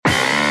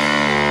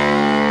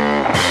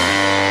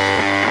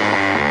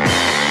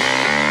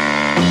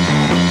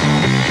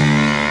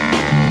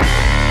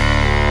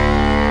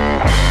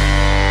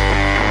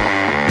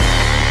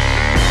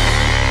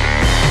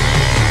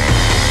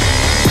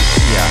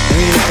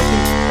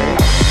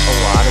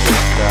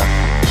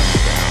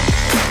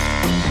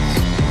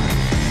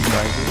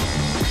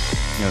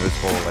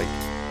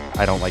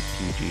I don't like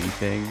PG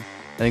thing.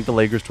 I think the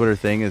Lakers Twitter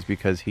thing is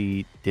because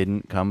he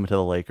didn't come to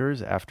the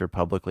Lakers after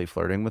publicly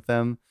flirting with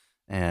them,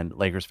 and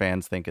Lakers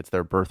fans think it's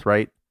their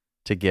birthright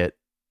to get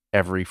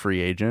every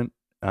free agent.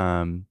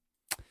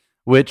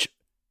 Which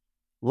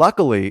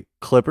luckily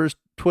Clippers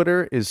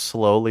Twitter is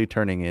slowly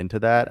turning into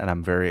that, and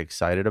I'm very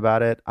excited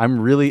about it.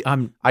 I'm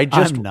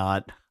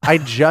not. I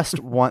just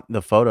want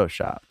the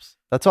Photoshops.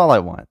 That's all I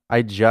want.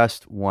 I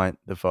just want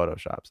the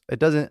Photoshops. It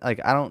doesn't I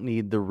don't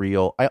need the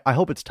real. I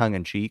hope it's tongue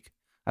in cheek.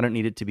 I don't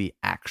need it to be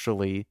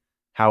actually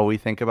how we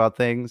think about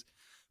things,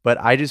 but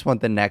I just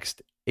want the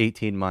next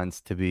 18 months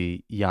to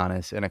be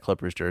Giannis in a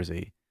Clippers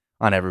jersey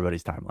on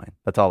everybody's timeline.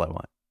 That's all I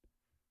want.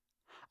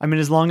 I mean,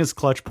 as long as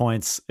clutch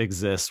points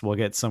exist, we'll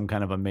get some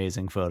kind of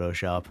amazing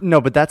Photoshop. No,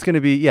 but that's going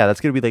to be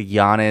like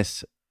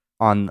Giannis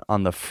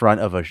on the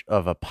front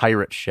of a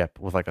pirate ship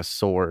with like a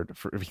sword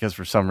because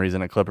for some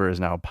reason a Clipper is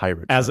now a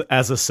pirate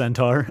as a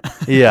centaur.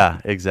 Yeah,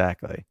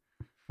 exactly.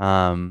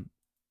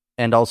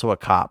 And also a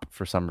cop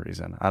for some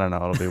reason. I don't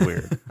know. It'll be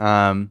weird.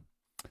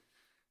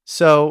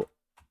 So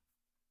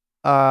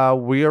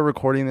we are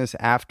recording this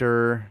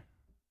after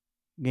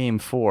Game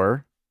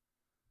 4.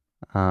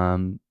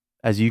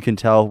 As you can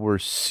tell, we're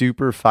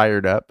super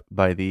fired up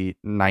by the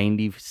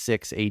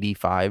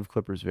 96-85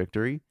 Clippers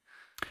victory.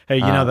 Hey,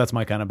 that's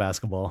my kind of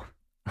basketball.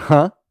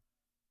 Huh?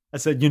 I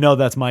said,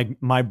 that's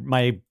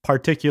my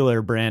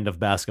particular brand of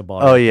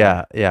basketball. Oh,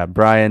 yeah. Yeah.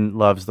 Brian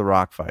loves the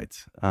rock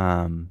fights.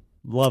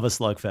 Love a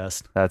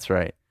slugfest. That's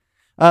right.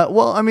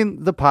 Well, I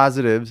mean, the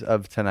positives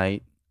of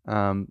tonight,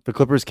 the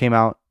Clippers came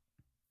out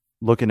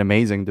looking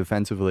amazing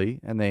defensively,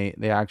 and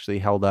they actually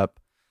held up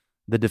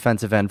the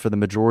defensive end for the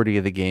majority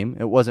of the game.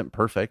 It wasn't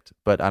perfect,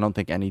 but I don't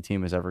think any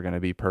team is ever going to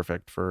be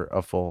perfect for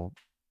a full,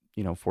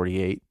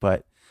 48.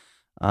 But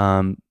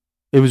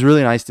it was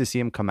really nice to see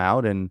him come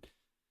out and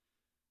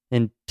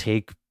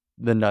take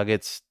the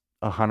Nuggets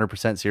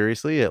 100%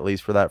 seriously, at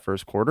least for that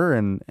first quarter.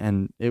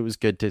 And it was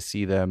good to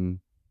see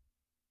them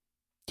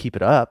keep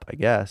it up, I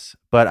guess.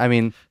 But I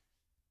mean,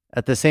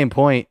 at the same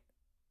point,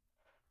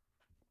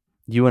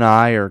 you and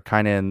I are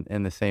kind of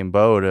in the same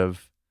boat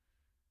of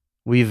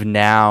we've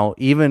now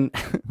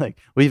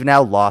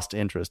lost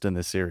interest in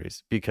this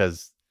series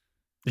because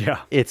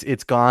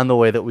it's gone the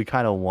way that we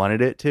kind of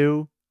wanted it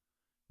to.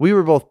 We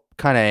were both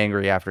kind of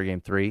angry after Game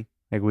 3.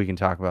 Like we can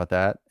talk about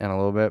that in a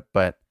little bit,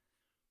 but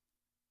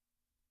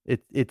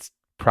it's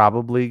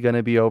probably going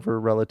to be over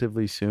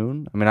relatively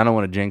soon. I mean, I don't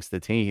want to jinx the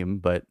team,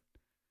 but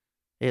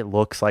it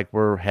looks like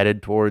we're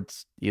headed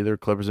towards either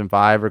Clippers in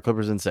 5 or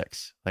Clippers in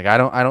 6. Like I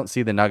don't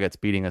see the Nuggets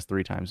beating us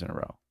 3 times in a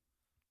row.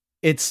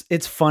 It's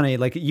funny.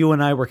 Like you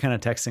and I were kind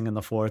of texting in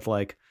the fourth,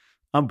 like,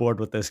 I'm bored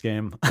with this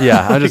game.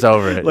 Yeah. I'm just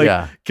over it. Like,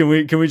 yeah. Can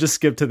we just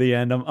skip to the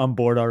end? I'm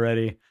bored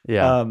already.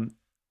 Yeah.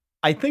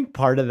 I think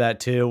part of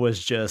that too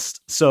was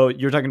just, so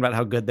you're talking about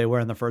how good they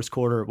were in the first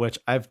quarter, which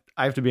I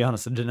have to be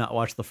honest, I did not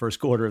watch the first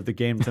quarter of the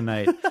game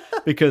tonight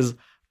because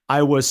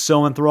I was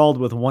so enthralled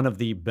with one of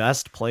the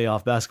best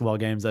playoff basketball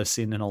games I've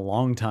seen in a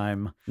long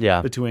time.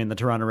 Yeah. Between the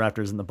Toronto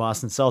Raptors and the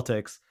Boston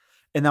Celtics.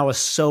 And that was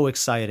so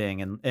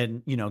exciting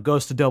and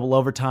goes to double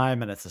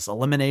overtime and it's this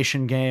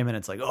elimination game and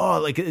it's like,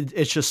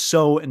 it's just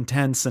so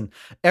intense and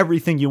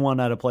everything you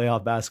want out of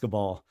playoff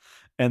basketball.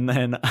 And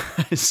then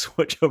I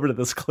switch over to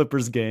this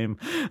Clippers game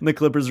and the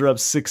Clippers are up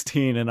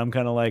 16 and I'm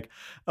kind of like,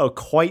 oh,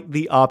 quite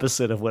the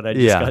opposite of what I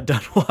just got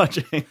done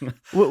watching.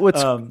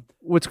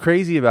 What's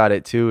crazy about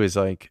it too is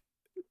like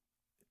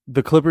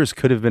the Clippers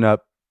could have been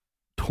up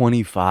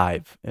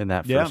 25 in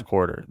that first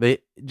quarter. They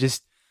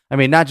just,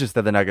 not just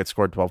that the Nuggets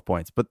scored 12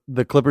 points, but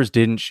the Clippers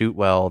didn't shoot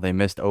well. They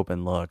missed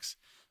open looks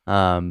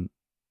and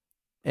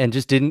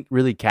just didn't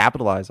really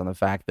capitalize on the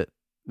fact that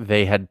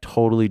they had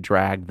totally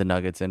dragged the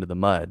Nuggets into the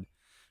mud.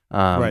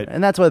 Right.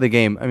 And that's why the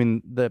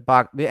game,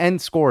 the end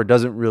score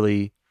doesn't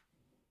really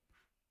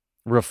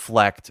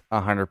reflect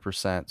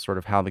 100% sort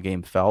of how the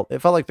game felt. It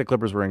felt like the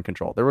Clippers were in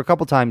control. There were a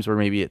couple times where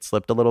maybe it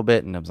slipped a little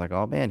bit and I was like,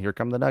 oh man, here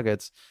come the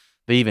Nuggets.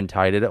 They even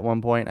tied it at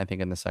one point, I think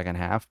in the second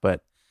half,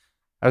 but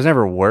I was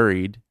never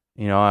worried.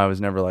 I was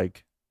never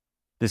like,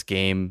 this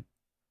game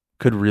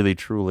could really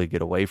truly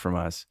get away from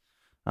us.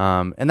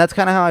 And that's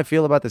kind of how I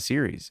feel about the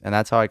series. And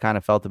that's how I kind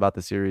of felt about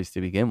the series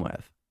to begin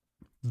with.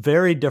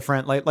 Very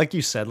different. Like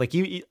you said,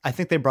 I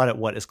think they brought it,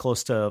 as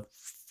close to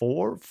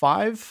 4,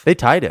 5? They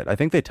tied it. I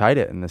think they tied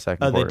it in the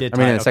second quarter. They did.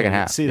 In the second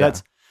half. See,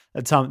 that's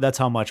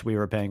how much we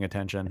were paying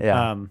attention.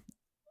 Yeah.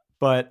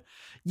 But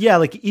yeah,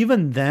 like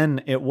even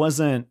then it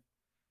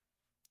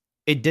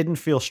didn't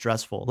feel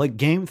stressful. Like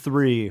Game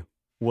 3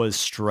 was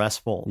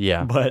stressful.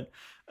 Yeah. But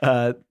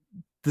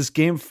this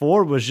Game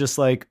 4 was just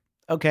like,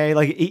 okay,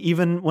 like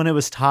even when it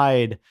was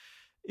tied,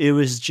 it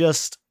was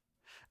just,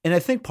 and I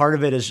think part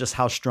of it is just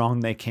how strong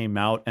they came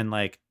out and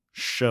like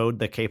showed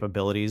the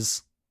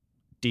capabilities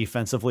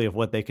defensively of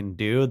what they can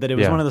do, that it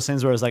was one of those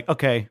things where I was like,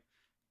 okay,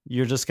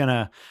 you're just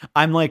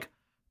I'm like,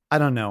 I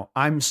don't know.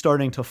 I'm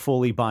starting to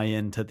fully buy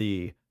into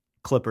the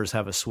Clippers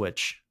have a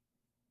switch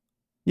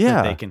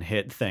that they can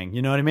hit thing.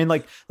 You know what I mean?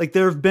 Like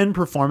there have been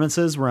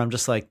performances where I'm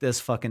just like,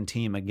 this fucking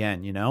team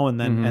again, and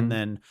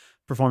then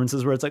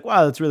performances where it's like,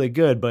 wow, that's really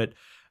good. But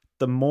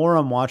the more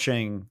I'm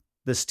watching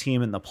this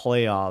team in the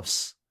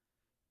playoffs,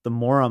 the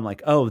more I'm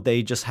like, oh,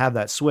 they just have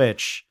that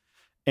switch.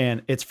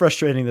 And it's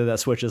frustrating that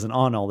switch isn't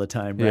on all the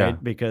time, right? Yeah.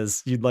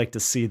 Because you'd like to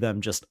see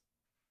them just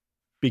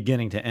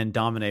beginning to end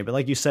dominate. But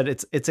like you said,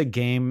 it's a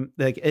game.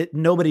 Like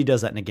nobody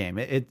does that in a game.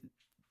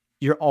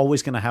 You're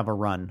always going to have a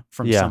run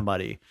from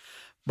somebody.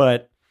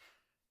 But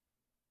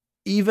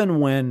even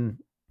when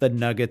the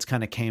Nuggets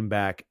kind of came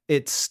back,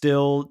 it's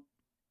still,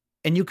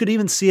 and you could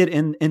even see it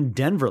in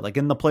Denver, like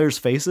in the players'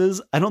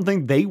 faces. I don't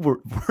think they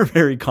were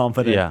very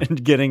confident in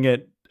getting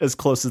it as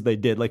close as they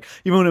did. Like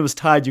even when it was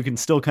tied, you can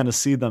still kind of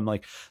see them.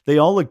 Like they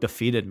all looked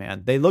defeated,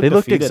 man. They looked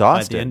defeated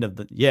exhausted by the end of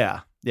the,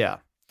 yeah.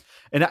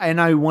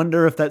 And I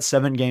wonder if that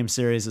 7-game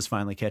series is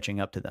finally catching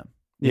up to them.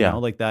 You know,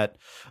 like that,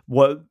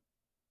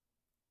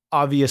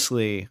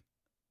 obviously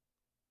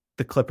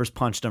the Clippers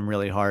punched them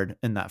really hard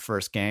in that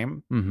first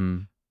game. Mm-hmm.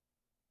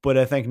 But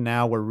I think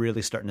now we're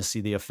really starting to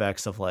see the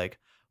effects of like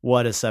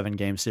what a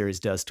 7-game series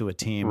does to a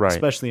team,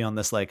 especially on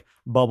this like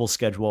bubble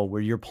schedule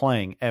where you're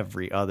playing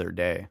every other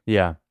day.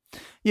 Yeah.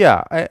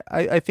 Yeah.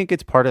 I think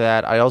it's part of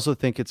that. I also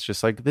think it's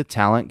just like the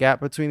talent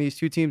gap between these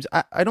two teams.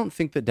 I don't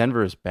think that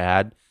Denver is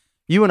bad.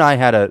 You and I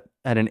had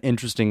an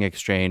interesting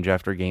exchange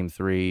after game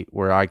 3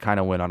 where I kind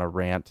of went on a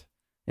rant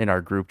in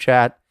our group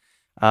chat.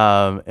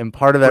 And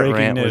part of that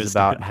rant was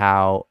about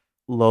how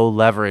low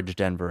leverage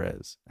Denver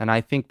is. And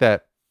I think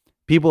that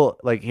people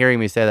like hearing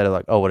me say that are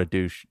like, oh, what a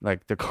douche,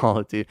 like to call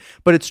it to,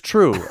 but it's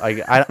true.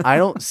 Like I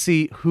don't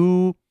see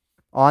who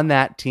on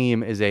that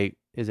team is a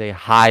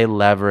high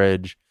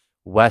leverage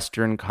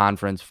Western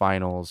Conference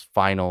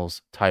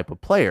finals type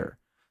of player.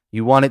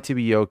 You want it to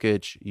be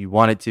Jokic, you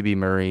want it to be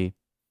Murray.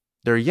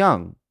 They're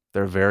young.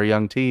 They're a very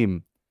young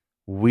team.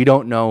 We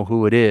don't know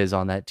who it is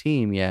on that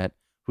team yet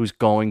who's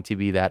going to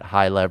be that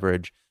high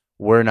leverage,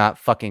 we're not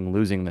fucking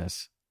losing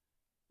this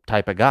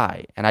type of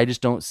guy. And I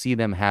just don't see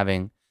them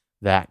having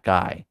that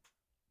guy.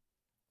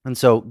 And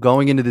so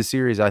going into the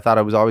series, I thought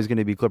I was always going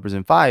to be Clippers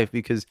in 5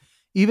 because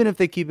even if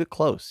they keep it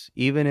close,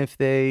 even if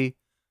they,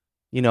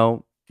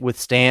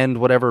 withstand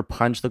whatever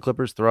punch the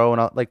Clippers throw, and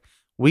all, like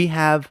we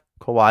have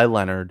Kawhi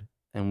Leonard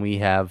and we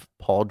have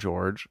Paul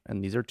George,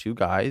 and these are two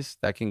guys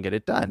that can get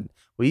it done.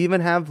 We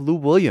even have Lou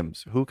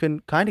Williams who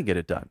can kind of get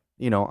it done,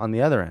 on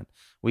the other end.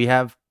 We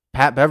have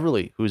Pat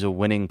Beverly, who's a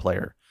winning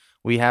player.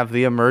 We have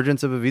the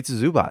emergence of Ivica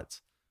Zubac,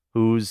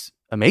 who's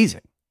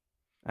amazing.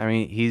 I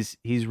mean,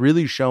 he's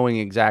really showing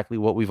exactly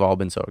what we've all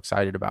been so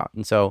excited about.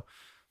 And so,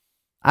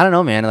 I don't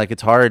know, man. Like,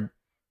 it's hard.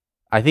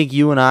 I think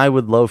you and I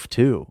would loaf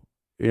too.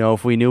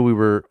 If we knew we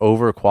were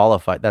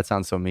overqualified, that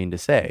sounds so mean to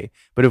say,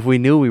 but if we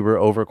knew we were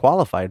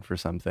overqualified for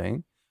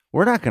something,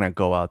 we're not going to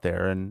go out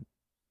there and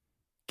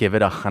give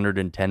it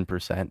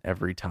 110%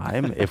 every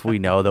time if we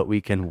know that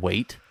we can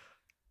wait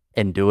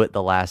and do it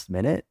the last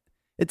minute.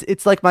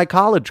 It's like my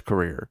college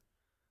career.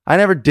 I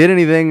never did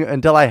anything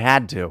until I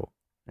had to,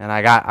 and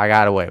I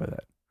got away with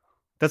it.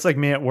 That's like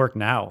me at work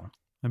now.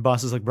 My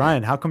boss is like,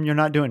 Brian, how come you're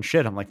not doing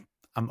shit? I'm like,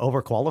 I'm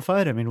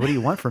overqualified. I mean, what do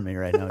you want from me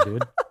right now,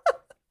 dude?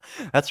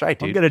 That's right,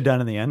 dude. I'll get it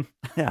done in the end.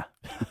 Yeah.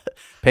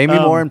 Pay me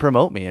more and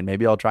promote me, and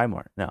maybe I'll try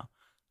more. No.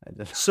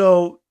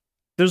 So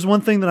there's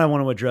one thing that I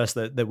want to address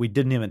that we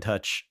didn't even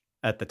touch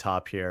at the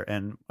top here.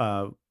 And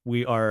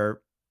we are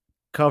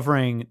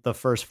covering the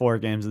first 4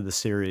 games of the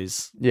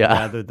series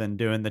rather than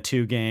doing the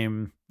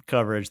 2-game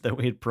coverage that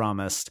we had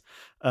promised.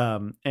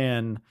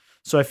 And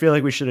so I feel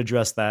like we should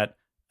address that.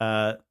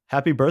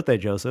 Happy birthday,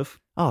 Joseph.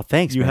 Oh,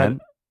 thanks,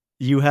 man.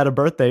 You had a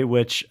birthday,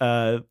 which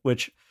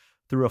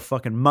threw a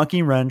fucking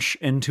monkey wrench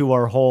into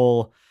our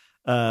whole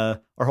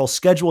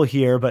schedule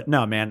here. But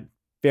no, man,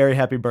 very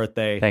happy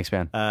birthday. Thanks,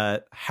 man.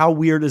 How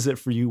weird is it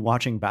for you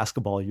watching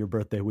basketball your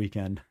birthday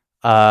weekend?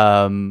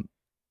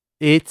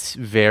 It's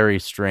very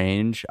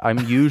strange. I'm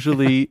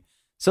usually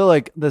so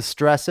like the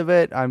stress of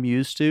it I'm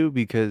used to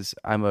because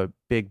I'm a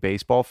big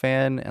baseball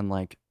fan, and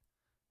like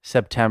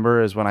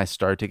September is when I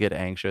start to get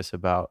anxious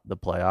about the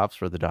playoffs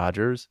for the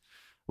Dodgers.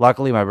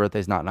 Luckily, my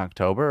birthday's not in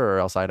October, or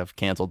else I'd have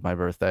canceled my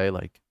birthday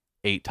like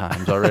 8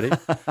 times already.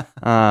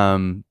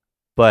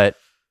 But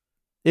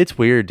it's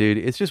weird, dude.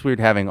 It's just weird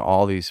having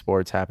all these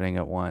sports happening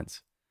at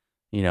once.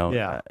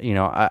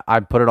 I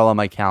put it all on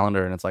my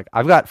calendar, and it's like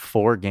I've got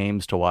 4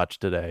 games to watch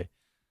today,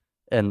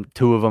 and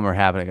 2 of them are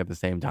happening at the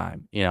same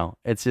time.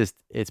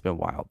 It's been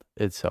wild.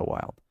 It's so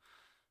wild.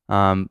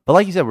 But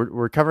like you said,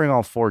 we're covering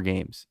all 4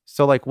 games.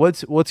 So like,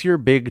 what's your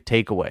big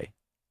takeaway?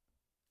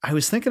 I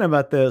was thinking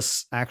about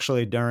this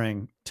actually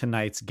during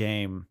tonight's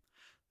game.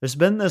 There's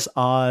been this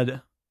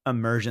odd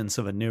emergence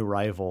of a new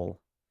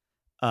rival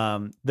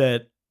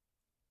that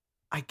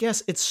I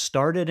guess it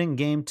started in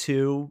game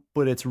 2,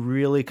 but it's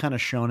really kind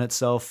of shown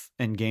itself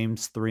in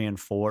games 3 and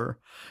 4.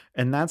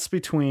 And that's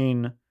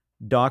between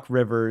Doc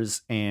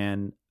Rivers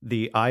and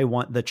the I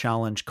want the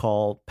challenge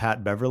call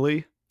Pat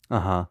Beverly.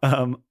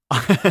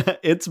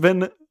 It's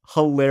been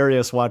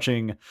hilarious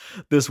watching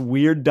this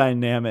weird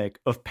dynamic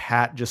of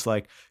Pat just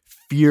like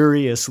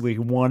furiously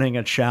wanting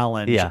a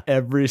challenge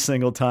every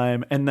single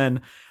time. And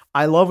then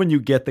I love when you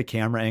get the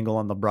camera angle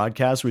on the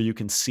broadcast where you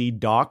can see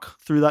Doc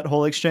through that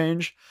whole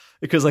exchange,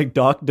 because like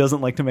Doc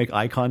doesn't like to make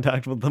eye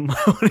contact with them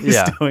when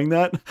he's doing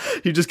that.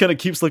 He just kind of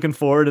keeps looking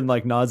forward and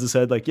like nods his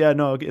head like, yeah,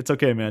 no, it's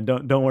okay, man.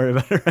 Don't worry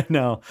about it right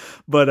now.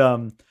 But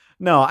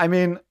no, I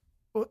mean,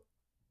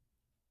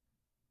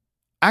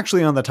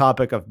 actually on the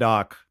topic of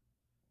Doc,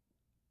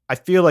 I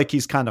feel like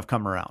he's kind of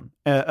come around,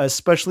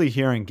 especially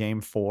here in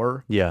game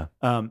 4. Yeah.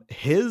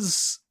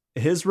 His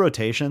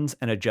rotations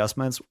and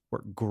adjustments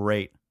were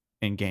great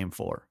in game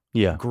 4.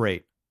 Yeah.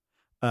 Great.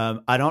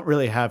 I don't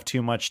really have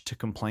too much to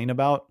complain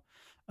about.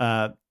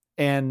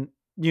 And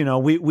you know,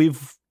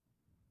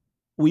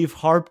 we've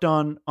harped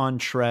on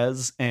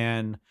Trez,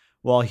 and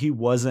while he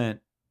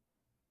wasn't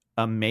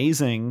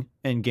amazing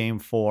in game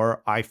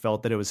 4, I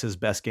felt that it was his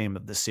best game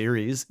of the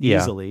series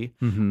easily.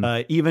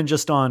 Mm-hmm. Even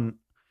just on,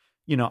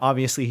 you know,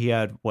 obviously he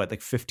had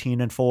like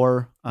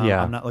 15-4.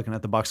 I'm not looking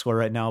at the box score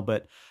right now,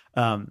 but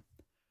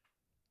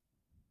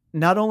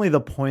not only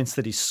the points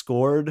that he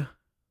scored,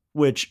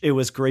 which it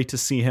was great to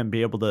see him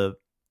be able to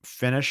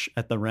finish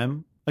at the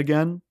rim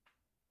again,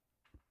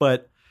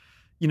 but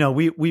you know,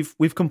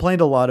 we've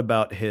complained a lot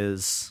about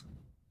his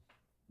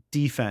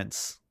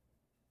defense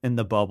in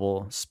the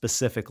bubble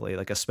specifically,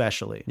 like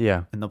especially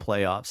in the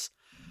playoffs.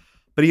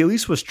 But he at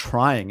least was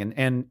trying,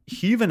 and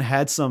he even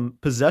had some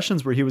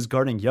possessions where he was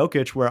guarding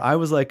Jokic where I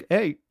was like,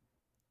 hey,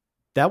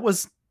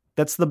 that's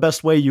the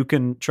best way you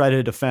can try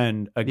to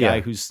defend a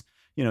guy who's,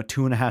 you know,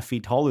 2.5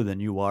 feet taller than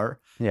you are.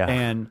 Yeah.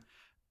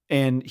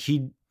 And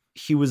he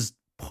was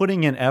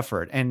putting in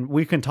effort, and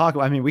we can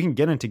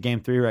get into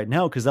game 3 right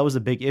now, because that was a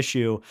big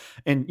issue.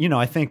 And, you know,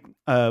 I think,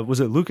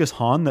 was it Lucas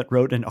Hahn that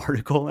wrote an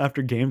article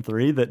after game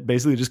 3 that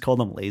basically just called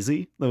him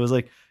lazy? That was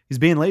like, he's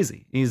being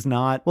lazy. He's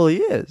not. Well, he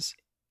is.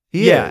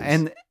 He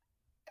is.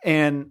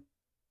 And,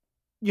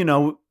 you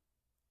know,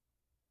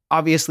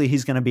 obviously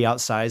he's going to be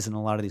outsized in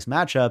a lot of these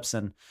matchups,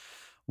 and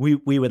we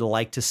would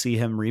like to see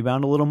him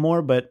rebound a little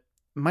more. But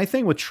my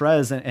thing with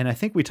Trez, and I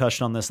think we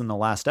touched on this in the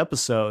last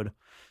episode,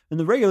 in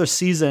the regular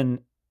season,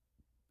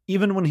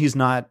 even when he's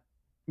not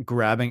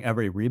grabbing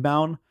every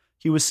rebound,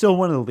 he was still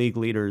one of the league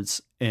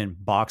leaders in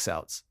box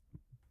outs.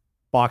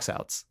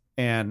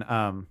 And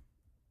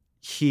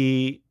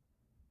he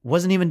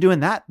wasn't even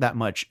doing that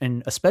much.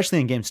 And especially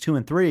in games 2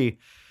 and 3,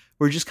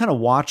 where he just kind of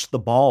watched the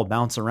ball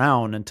bounce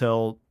around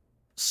until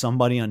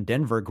somebody on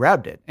Denver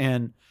grabbed it.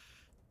 And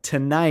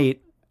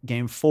tonight,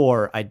 game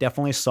 4, I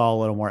definitely saw a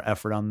little more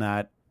effort on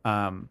that.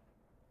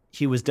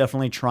 He was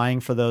definitely trying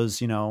for those,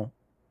 you know,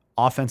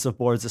 offensive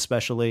boards,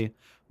 especially,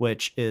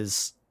 which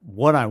is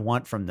what I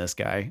want from this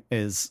guy,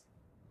 is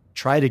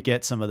try to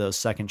get some of those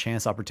second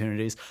chance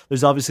opportunities.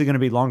 There's obviously going to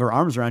be longer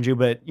arms around you,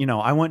 but, you know,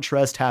 I want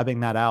Trez tabbing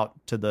that out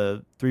to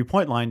the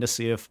 3-point line to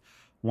see if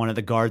one of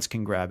the guards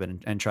can grab it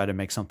and try to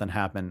make something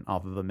happen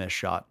off of a missed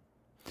shot.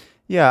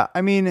 Yeah.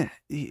 I mean,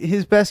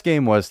 his best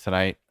game was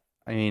tonight.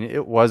 I mean,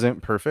 it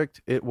wasn't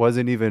perfect. It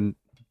wasn't even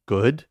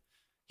good.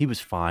 He was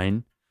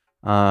fine.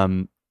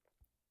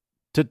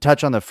 To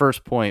touch on the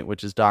first point,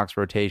 which is Doc's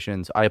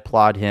rotations, I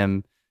applaud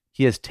him.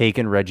 He has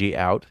taken Reggie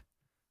out.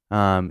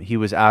 He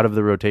was out of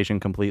the rotation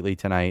completely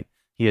tonight.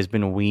 He has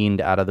been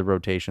weaned out of the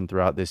rotation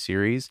throughout this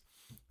series.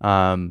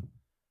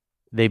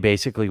 They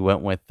basically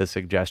went with the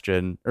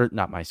suggestion, or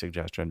not my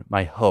suggestion,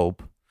 my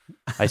hope.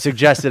 I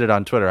suggested it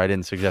on Twitter. I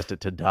didn't suggest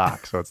it to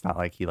Doc, so it's not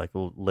like he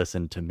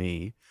listened to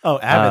me. Oh,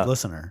 avid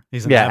listener.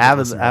 He's an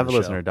avid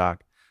listener,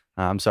 Doc.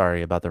 I'm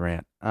sorry about the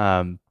rant.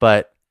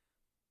 But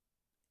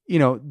you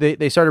know,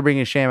 they started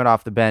bringing Shamet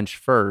off the bench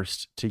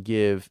first to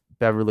give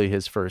Beverly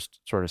his first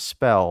sort of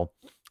spell.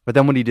 But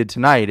then what he did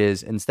tonight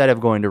is, instead of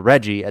going to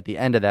Reggie at the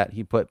end of that,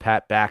 he put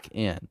Pat back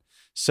in.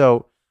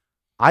 So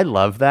I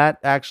love that,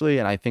 actually,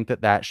 and I think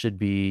that should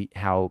be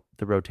how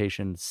the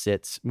rotation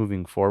sits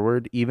moving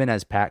forward, even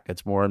as Pat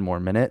gets more and more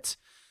minutes.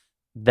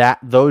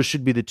 Those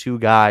should be the two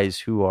guys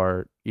who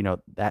are, you know,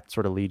 that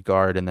sort of lead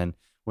guard. And then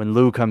when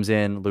Lou comes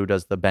in, Lou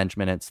does the bench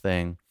minutes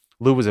thing.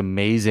 Lou was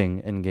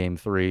amazing in game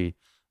 3.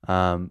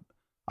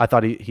 I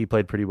thought he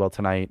played pretty well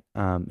tonight.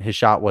 His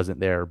shot wasn't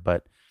there,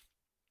 but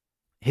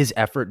his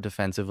effort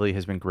defensively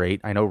has been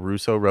great. I know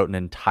Russo wrote an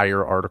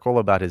entire article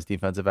about his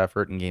defensive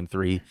effort in game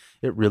 3.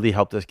 It really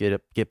helped us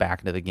get back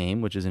into the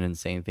game, which is an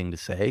insane thing to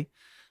say.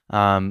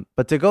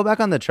 But to go back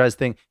on the Trez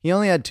thing, he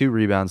only had 2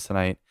 rebounds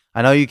tonight.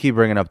 I know you keep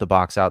bringing up the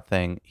box out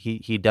thing.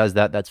 He does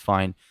that. That's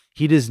fine.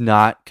 He does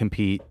not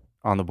compete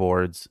on the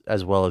boards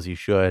as well as he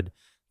should.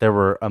 There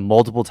were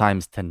multiple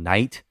times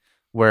tonight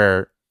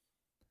where,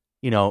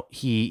 you know,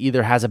 he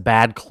either has a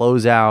bad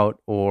closeout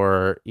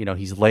or, you know,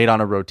 he's late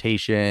on a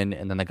rotation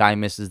and then the guy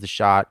misses the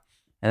shot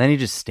and then he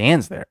just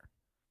stands there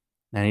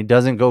and he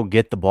doesn't go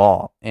get the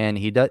ball. And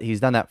he's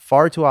done that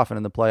far too often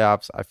in the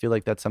playoffs. I feel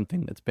like that's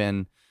something that's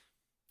been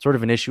sort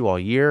of an issue all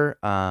year.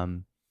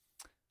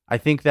 I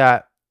think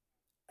that,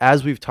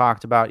 as we've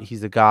talked about,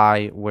 he's a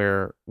guy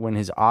where when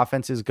his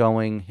offense is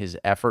going, his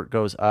effort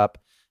goes up,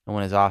 and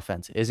when his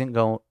offense isn't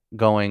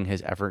going,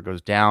 his effort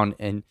goes down.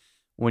 And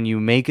when you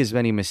make as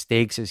many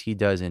mistakes as he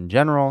does in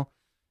general,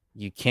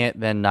 you can't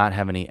then not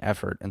have any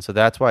effort. And so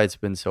that's why it's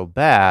been so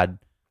bad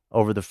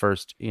over the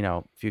first,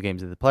 few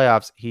games of the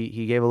playoffs.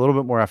 He gave a little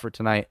bit more effort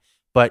tonight,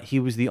 but he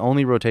was the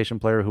only rotation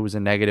player who was a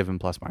negative in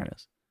plus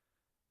minus.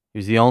 He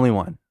was the only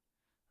one.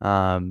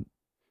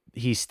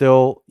 He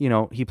still,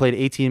 he played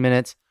 18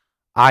 minutes.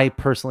 I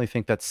personally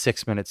think that's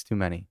 6 minutes too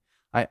many.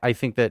 I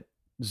think that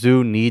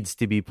Zoo needs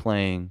to be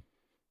playing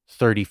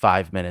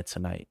 35 minutes a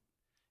night.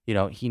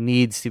 He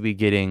needs to be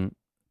getting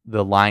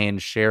the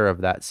lion's share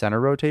of that center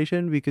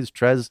rotation because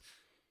Trez,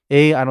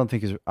 I don't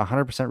think is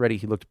 100% ready.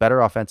 He looked better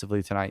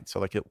offensively tonight, so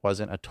like it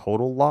wasn't a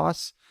total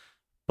loss.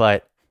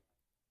 But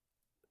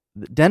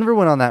Denver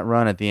went on that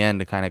run at the end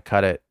to kind of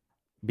cut it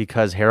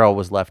because Harrell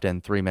was left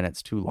in 3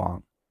 minutes too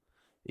long.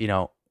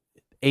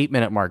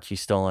 8-minute mark,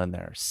 he's still in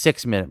there.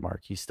 6-minute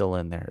mark, he's still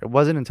in there. It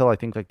wasn't until I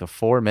think like the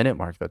 4-minute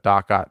mark that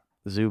Doc got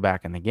Zoo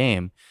back in the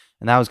game.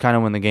 And that was kind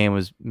of when the game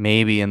was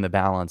maybe in the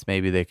balance.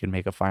 Maybe they could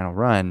make a final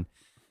run.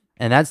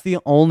 And that's the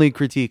only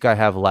critique I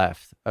have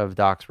left of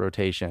Doc's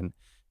rotation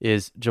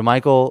is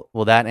JaMychal.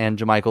 Well, that and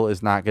JaMychal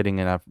is not getting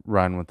enough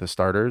run with the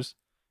starters.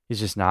 He's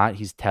just not.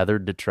 He's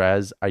tethered to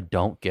Trez. I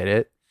don't get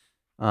it.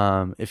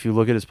 If you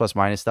look at his plus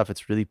minus stuff,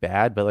 it's really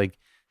bad. But like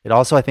it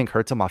also, I think,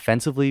 hurts him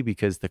offensively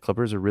because the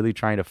Clippers are really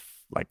trying to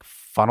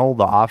funnel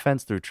the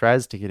offense through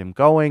Trez to get him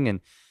going.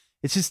 And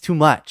it's just too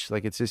much.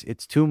 Like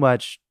it's too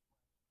much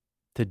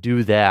to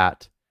do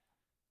that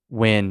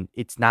when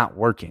it's not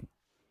working.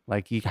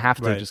 Like you have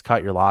to just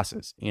cut your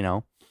losses,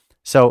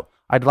 So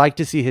I'd like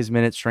to see his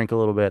minutes shrink a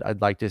little bit.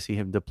 I'd like to see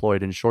him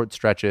deployed in short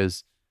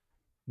stretches,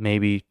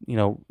 maybe,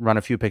 run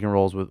a few pick and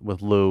rolls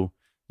with Lou.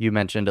 You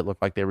mentioned it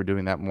looked like they were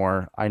doing that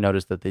more. I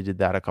noticed that they did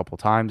that a couple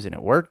times and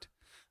it worked.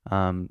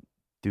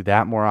 Do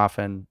that more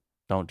often.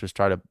 Don't just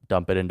try to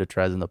dump it into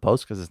Trez in the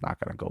post because it's not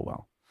going to go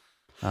well.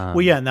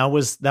 And that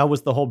was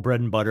the whole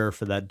bread and butter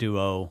for that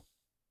duo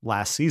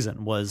last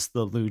season was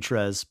the Lou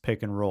Trez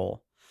pick and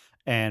roll.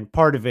 And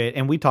part of it,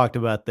 and we talked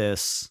about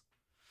this,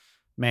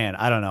 man,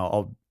 I don't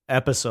know,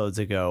 episodes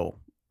ago,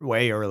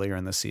 way earlier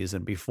in the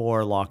season,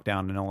 before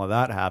lockdown and all of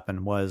that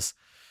happened, was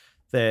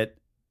that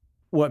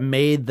what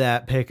made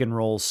that pick and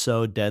roll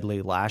so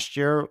deadly last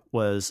year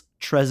was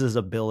Trez's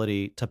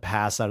ability to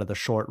pass out of the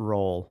short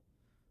roll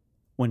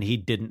when he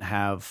didn't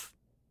have,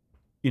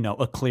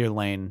 a clear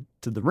lane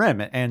to the rim.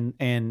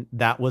 And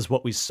that was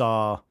what we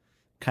saw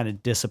kind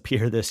of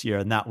disappear this year.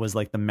 And that was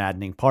like the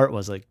maddening part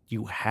was like,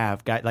 you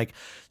have guys like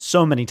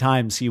so many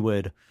times he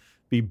would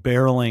be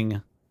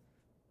barreling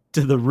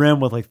to the rim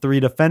with like 3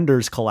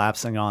 defenders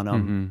collapsing on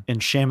him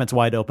and Shamit's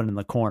wide open in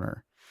the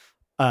corner.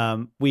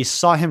 We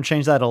saw him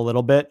change that a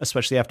little bit,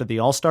 especially after the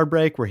All-Star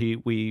break where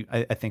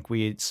I think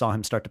we saw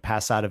him start to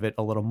pass out of it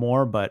a little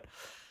more, but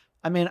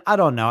I mean, I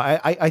don't know.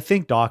 I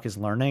think Doc is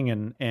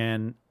learning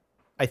and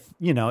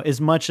as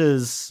much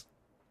as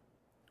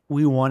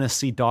we want to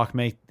see Doc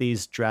make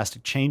these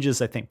drastic changes,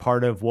 I think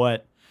part of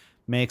what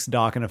makes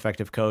Doc an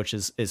effective coach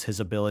is his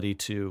ability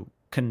to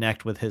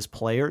connect with his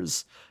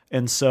players.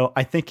 And so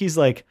I think he's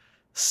like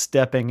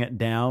stepping it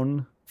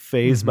down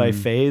phase by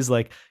phase.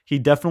 Like he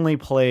definitely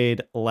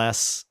played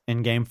less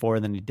in game 4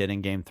 than he did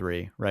in game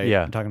 3, right?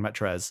 Yeah. I'm talking about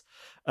Trez.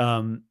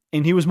 And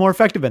he was more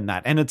effective in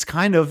that. And it's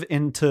kind of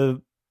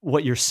into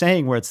what you're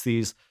saying where it's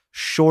these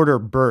shorter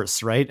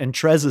bursts, right? And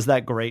Trez is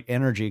that great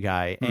energy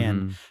guy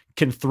and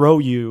can throw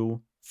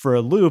you for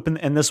a loop.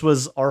 And this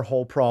was our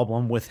whole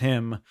problem with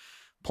him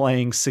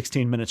playing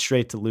 16 minutes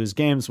straight to lose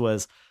games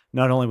was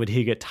not only would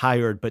he get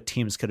tired, but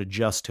teams could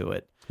adjust to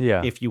it.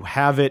 Yeah. If you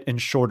have it in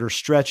shorter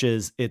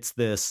stretches, it's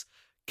this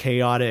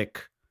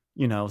chaotic,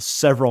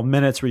 several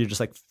minutes where you're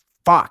just like,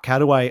 fuck, how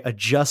do I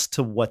adjust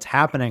to what's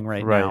happening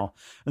right now?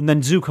 And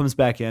then Zoo comes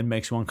back in,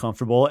 makes you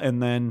uncomfortable.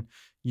 And then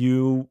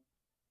you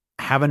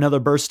have another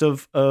burst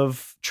of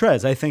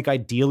Trez. I think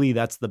ideally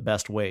that's the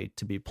best way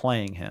to be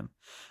playing him.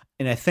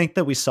 And I think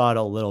that we saw it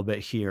a little bit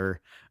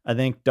here. I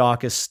think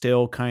Doc is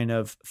still kind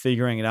of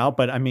figuring it out.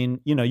 But I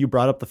mean, you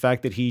brought up the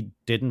fact that he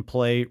didn't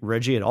play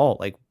Reggie at all.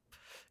 Like,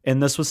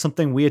 and this was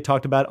something we had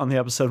talked about on the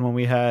episode when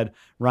we had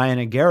Ryan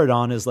and Garrett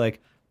on is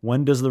like,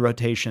 when does the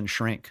rotation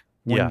shrink?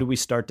 When do we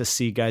start to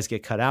see guys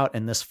get cut out?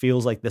 And this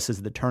feels like this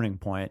is the turning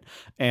point.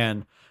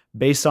 And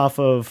based off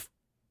of,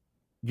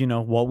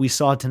 what we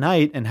saw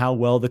tonight and how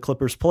well the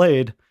Clippers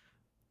played,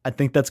 I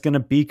think that's going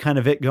to be kind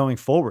of it going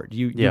forward.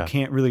 You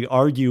can't really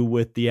argue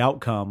with the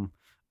outcome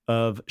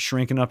of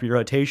shrinking up your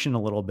rotation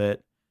a little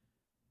bit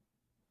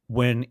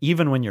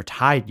even when you're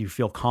tied, you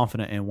feel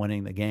confident in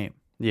winning the game.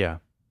 Yeah.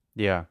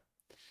 Yeah.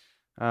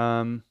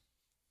 So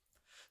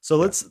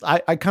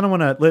I kind of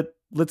want to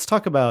let's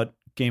talk about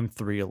game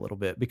 3 a little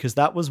bit because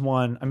that was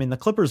one. I mean, the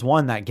Clippers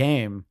won that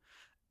game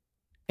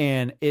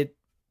and it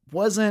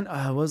wasn't,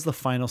 what was the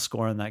final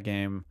score in that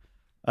game?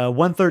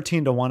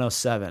 113 to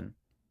 107.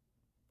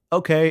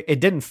 Okay. It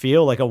didn't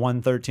feel like a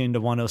 113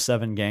 to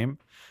 107 game.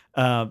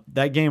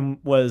 That game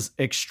was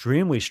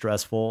extremely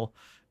stressful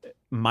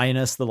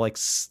minus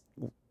the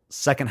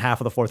second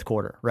half of the fourth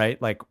quarter,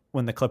 right? Like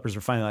when the Clippers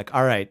were finally like,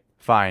 all right,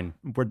 fine,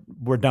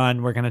 we're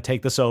done. We're going to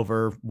take this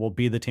over. We'll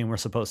be the team we're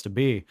supposed to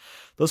be.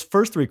 Those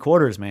first 3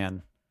 quarters,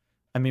 man.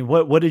 I mean,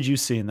 what did you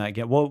see in that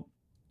game? Well,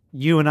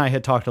 you and I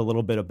had talked a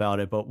little bit about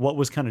it, but what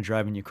was kind of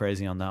driving you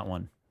crazy on that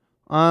one?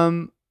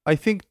 I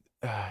think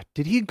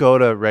did he go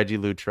to Reggie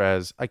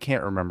Lutrez? I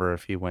can't remember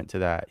if he went to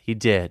that. He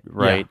did,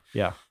 right?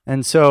 Yeah.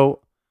 And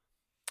so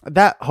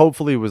that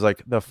hopefully was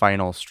like the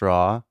final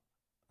straw.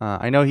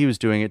 I know he was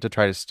doing it to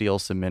try to steal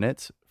some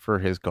minutes for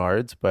his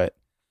guards, but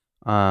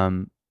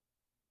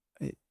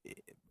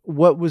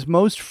what was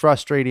most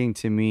frustrating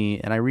to me,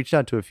 and I reached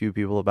out to a few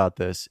people about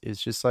this,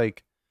 is just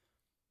like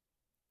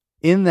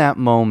in that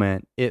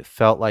moment, it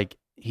felt like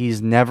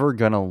he's never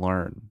going to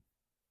learn.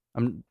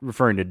 I'm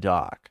referring to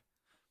Doc.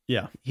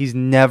 Yeah. He's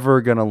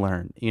never going to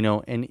learn,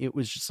 and it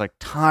was just like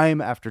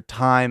time after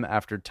time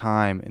after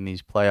time in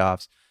these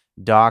playoffs,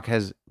 Doc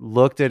has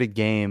looked at a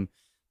game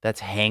that's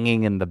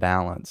hanging in the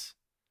balance,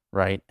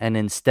 right? And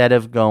instead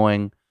of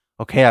going,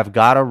 okay, I've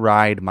got to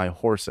ride my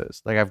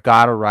horses, like I've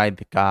got to ride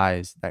the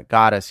guys that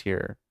got us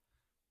here,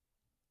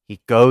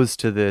 he goes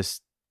to this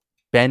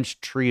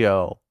bench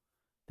trio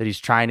that he's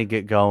trying to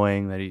get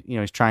going, that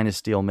he's trying to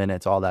steal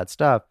minutes, all that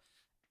stuff.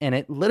 And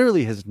it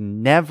literally has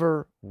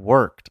never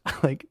worked.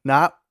 Like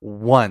not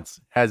once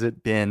has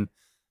it been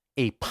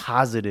a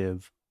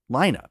positive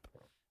lineup.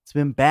 It's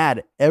been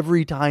bad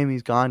every time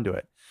he's gone to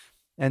it.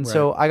 And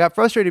so I got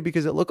frustrated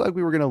because it looked like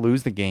we were going to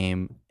lose the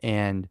game.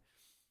 And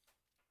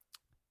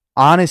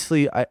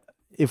honestly,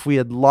 if we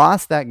had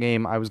lost that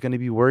game, I was going to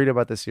be worried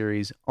about the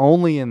series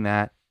only in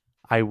that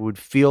I would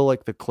feel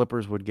like the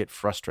Clippers would get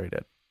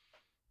frustrated.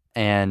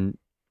 And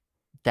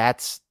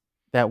that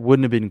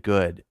wouldn't have been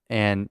good.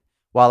 And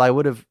while I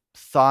would have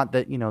thought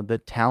that,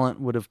 the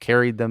talent would have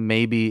carried them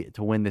maybe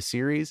to win the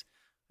series,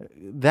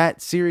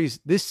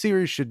 this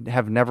series should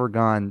have never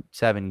gone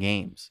 7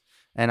 games.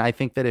 And I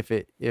think that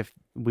if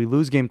we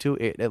lose game 2,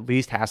 it at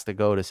least has to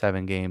go to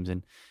 7 games.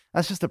 And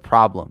that's just a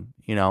problem,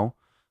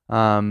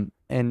 and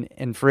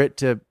for it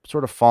to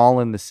sort of fall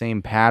in the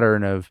same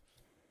pattern of,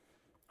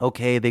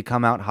 okay, they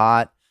come out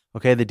hot.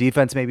 Okay, the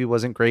defense maybe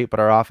wasn't great, but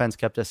our offense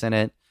kept us in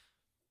it.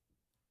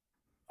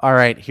 All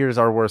right, here's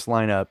our worst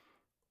lineup.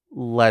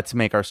 Let's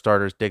make our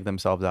starters dig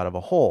themselves out of a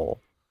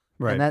hole.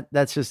 Right. And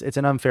that's just, it's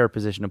an unfair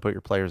position to put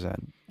your players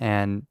in.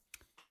 And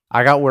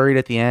I got worried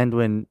at the end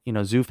when,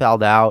 Zoo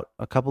fouled out.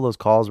 A couple of those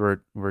calls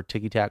were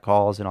ticky-tack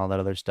calls and all that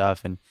other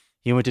stuff. And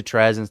he went to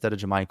Trez instead of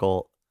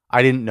JaMychal.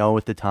 I didn't know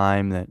at the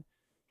time that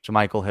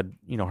JaMychal had,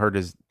 hurt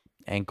his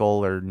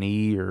ankle or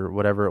knee or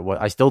whatever it was.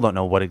 I still don't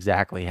know what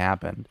exactly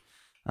happened.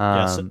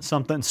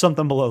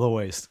 Something below the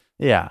waist.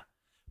 Yeah.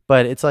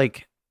 But it's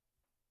like,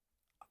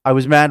 I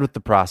was mad with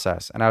the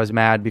process, and I was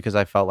mad because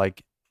I felt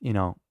like,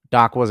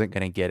 Doc wasn't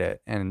going to get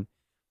it. And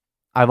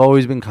I've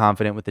always been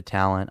confident with the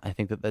talent. I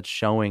think that that's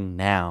showing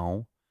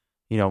now,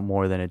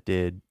 more than it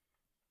did,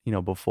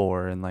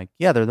 before. And like,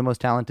 yeah, they're the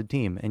most talented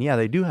team. And yeah,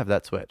 they do have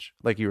that switch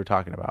like you were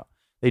talking about.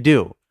 They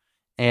do.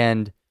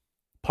 And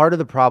part of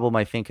the problem,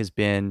 I think, has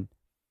been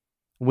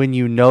when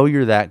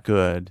you're that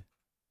good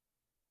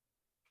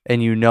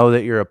and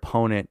that your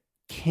opponent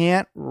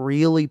can't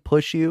really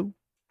push you,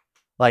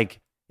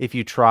 like, if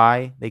you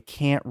try, they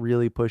can't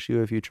really push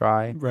you if you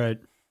try. Right.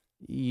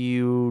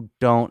 You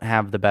don't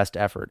have the best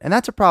effort. And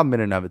that's a problem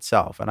in and of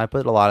itself. And I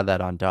put a lot of that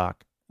on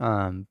Doc.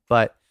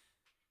 But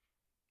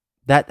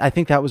I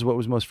think that was what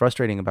was most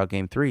frustrating about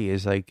game 3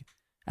 is like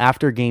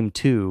after game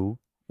 2,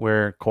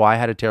 where Kawhi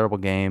had a terrible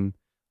game,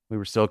 we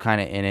were still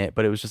kind of in it,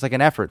 but it was just like an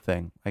effort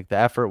thing. Like the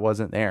effort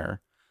wasn't there.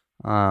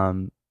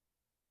 And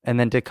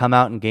then to come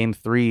out in game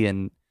 3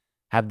 and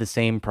have the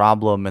same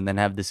problem and then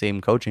have the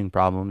same coaching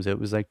problems. It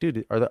was like,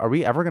 dude, are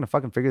we ever going to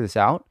fucking figure this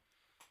out?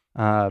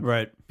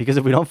 Right. Because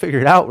if we don't figure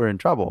it out, we're in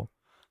trouble.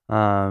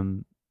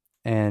 And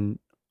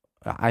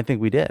I think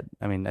we did.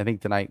 I mean, I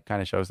think tonight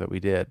kind of shows that we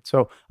did.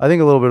 So I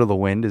think a little bit of the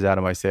wind is out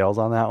of my sails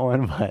on that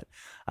one, but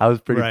I was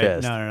pretty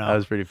pissed. No. I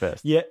was pretty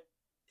pissed. Yeah.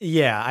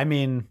 Yeah. I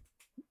mean,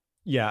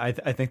 yeah,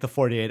 I think the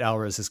 48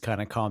 hours has kind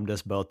of calmed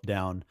us both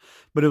down,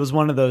 but it was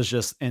one of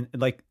those and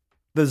like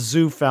the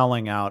Zoo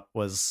fouling out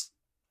was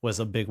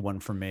a big one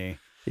for me.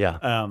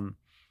 Yeah.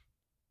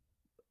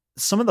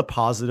 Some of the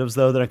positives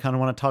though that I kind of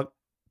want to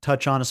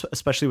touch on,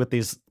 especially with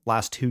these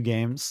last 2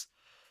 games.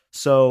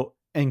 So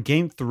in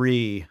game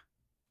 3,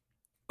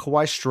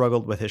 Kawhi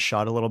struggled with his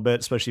shot a little bit,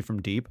 especially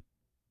from deep.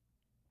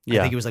 Yeah.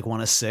 I think he was like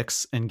 1 of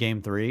 6 in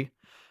game 3,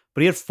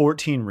 but he had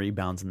 14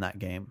 rebounds in that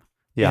game.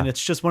 Yeah. And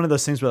it's just one of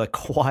those things where like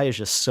Kawhi is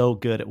just so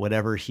good at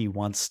whatever he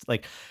wants.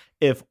 Like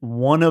if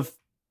one of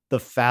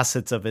the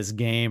facets of his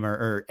game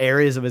or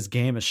areas of his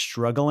game is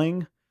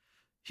struggling,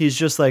 he's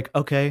just like,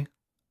 okay,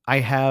 I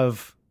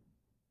have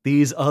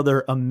these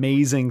other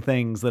amazing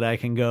things that I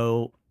can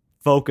go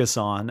focus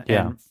on.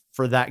 Yeah. And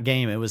for that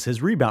game, it was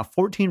his rebound,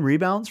 14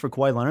 rebounds for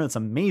Kawhi Leonard. That's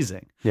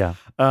amazing. Yeah.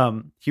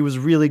 He was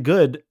really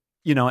good,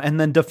 and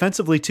then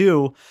defensively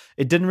too,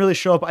 it didn't really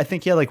show up. I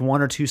think he had like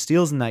 1 or 2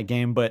 steals in that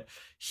game, but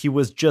he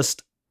was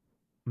just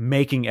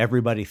making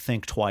everybody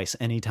think twice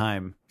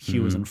anytime he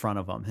was in front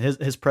of them.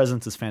 His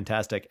presence is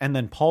fantastic. And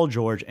then Paul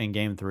George in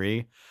game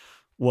 3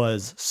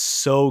 was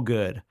so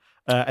good.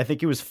 I think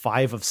he was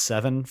 5 of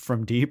 7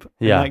 from deep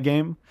in that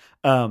game.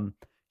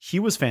 he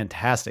was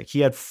fantastic. He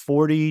had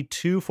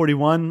 42,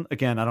 41.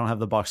 Again, I don't have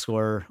the box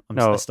score.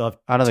 No,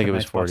 I don't think it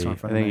was tonight's box 40.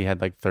 score I think he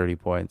had like 30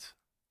 points.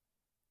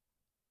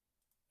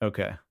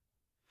 Okay.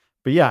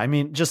 But yeah, I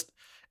mean, just,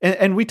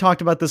 and we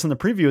talked about this in the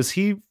previews.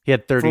 He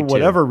had 32. For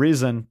whatever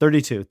reason,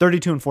 32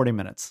 and 40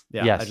 minutes.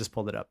 Yeah, yes. I just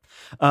pulled it up.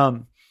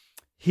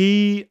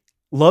 He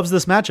loves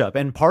this matchup.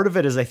 And part of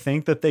it is I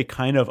think that they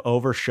kind of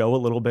overshow a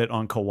little bit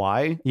on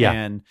Kawhi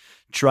and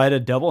try to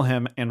double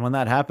him. And when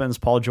that happens,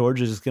 Paul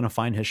George is going to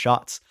find his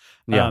shots.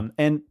 Yeah.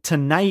 And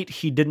tonight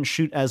he didn't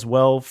shoot as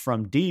well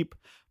from deep,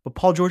 but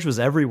Paul George was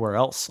everywhere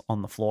else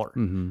on the floor.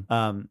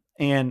 Mm-hmm.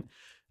 And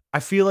I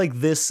feel like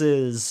this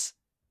is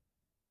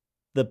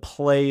the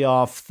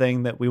playoff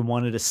thing that we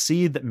wanted to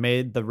see that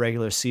made the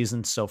regular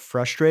season so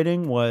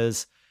frustrating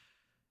was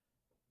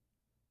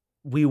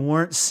we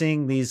weren't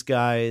seeing these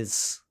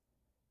guys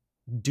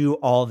do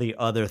all the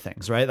other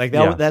things, right? Like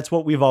that's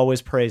what we've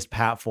always praised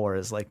Pat for,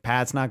 is like,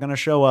 Pat's not going to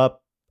show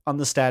up on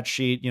the stat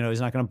sheet. You know, he's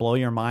not going to blow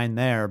your mind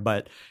there,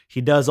 but he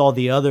does all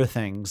the other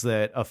things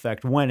that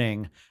affect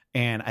winning.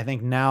 And I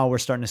think now we're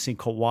starting to see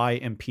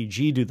Kawhi and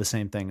PG do the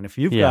same thing. And if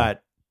you've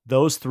got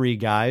those three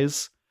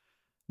guys,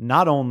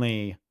 not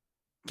only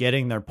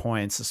getting their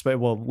points,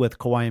 well, with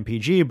Kawhi and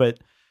PG, but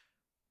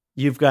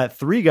you've got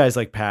three guys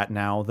like Pat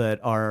now that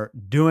are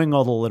doing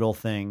all the little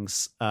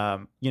things,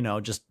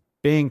 just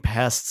being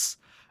pests.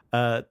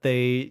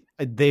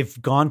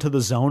 They've gone to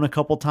the zone a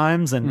couple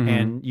times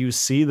and you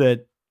see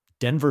that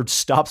Denver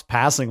stops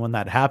passing when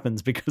that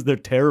happens because they're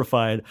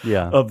terrified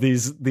of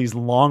these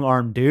long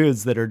arm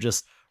dudes that are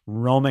just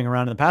roaming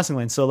around in the passing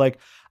lane. So like,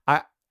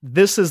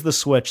 this is the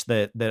switch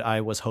that I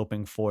was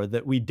hoping for,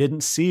 that we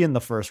didn't see in the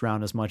first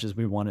round as much as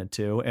we wanted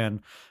to. And,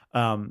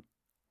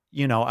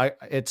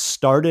 it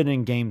started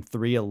in game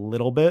 3 a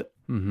little bit,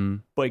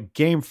 but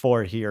game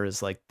 4 here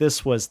is like,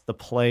 this was the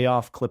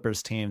playoff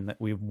Clippers team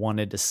that we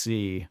wanted to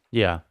see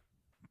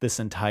this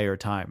entire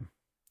time.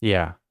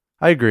 Yeah,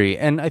 I agree.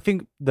 And I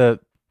think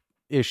the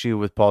issue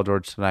with Paul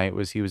George tonight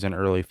was he was in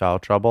early foul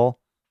trouble.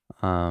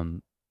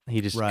 He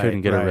just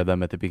couldn't get a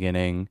rhythm at the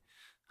beginning.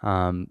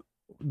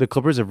 The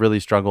Clippers have really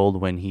struggled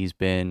when he's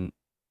been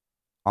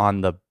on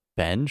the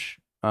bench.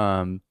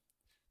 They've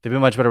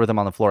been much better with him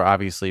on the floor,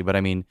 obviously, but I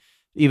mean,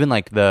 even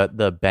like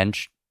the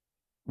bench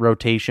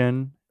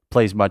rotation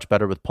plays much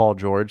better with Paul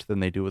George than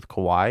they do with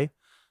Kawhi,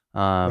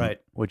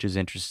 which is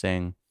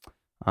interesting,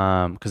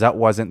 because that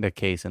wasn't the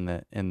case in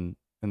the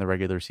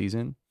regular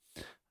season.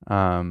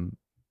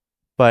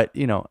 But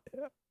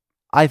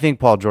I think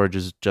Paul George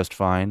is just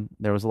fine.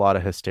 There was a lot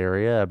of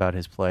hysteria about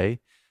his play.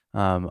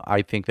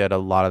 I think that a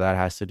lot of that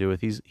has to do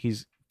with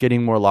he's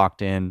getting more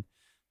locked in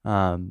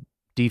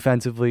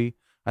defensively.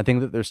 I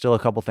think that there's still a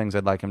couple things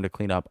I'd like him to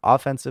clean up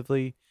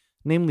offensively,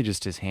 namely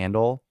just his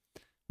handle.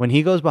 When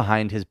he goes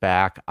behind his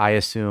back, I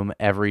assume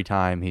every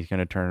time he's going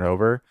to turn it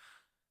over,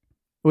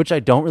 which I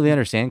don't really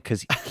understand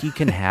because he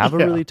can have a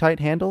really tight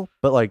handle,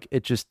 but like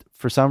it just,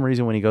 for some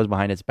reason, when he goes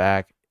behind his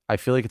back, I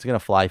feel like it's going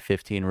to fly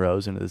 15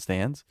 rows into the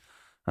stands.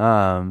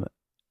 And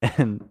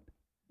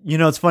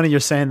it's funny you're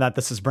saying that.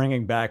 This is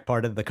bringing back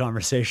part of the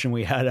conversation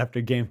we had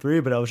after game 3,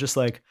 but I was just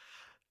like,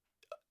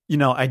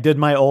 I did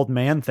my old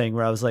man thing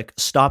where I was like,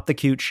 stop the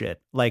cute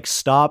shit. Like,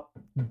 stop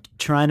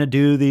trying to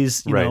do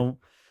these,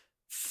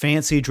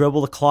 fancy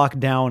dribble the clock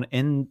down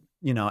in,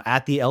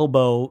 at the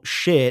elbow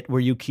shit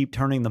where you keep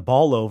turning the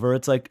ball over.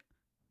 It's like,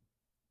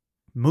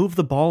 move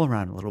the ball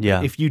around a little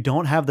bit. If you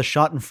don't have the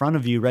shot in front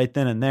of you right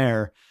then and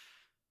there,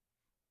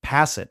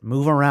 pass it,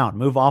 move around,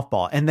 move off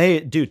ball. And they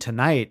do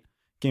tonight,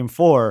 game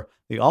 4,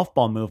 the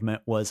off-ball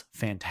movement was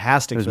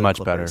fantastic. It was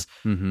much better.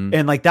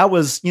 And like, that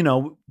was,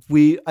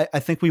 I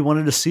think we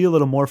wanted to see a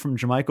little more from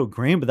JaMychal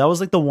Green, but that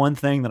was like the one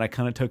thing that I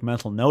kind of took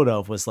mental note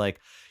of, was like,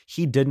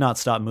 he did not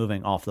stop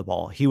moving off the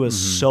ball. He was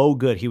so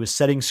good. He was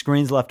setting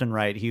screens left and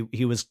right.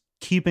 He was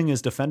keeping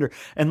his defender.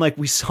 And like,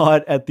 we saw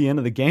it at the end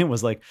of the game,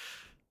 was like,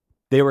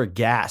 they were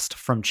gassed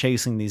from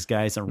chasing these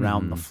guys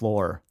around the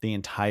floor the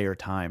entire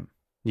time.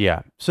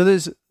 Yeah. So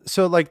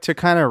to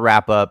kind of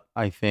wrap up,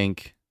 I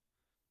think,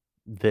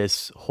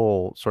 this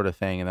whole sort of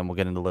thing, and then we'll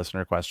get into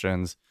listener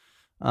questions.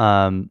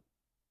 I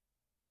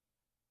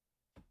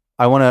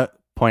want to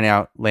point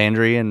out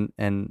Landry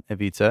and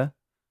Ivica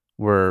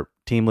were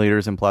team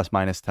leaders in plus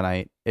minus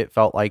tonight. It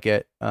felt like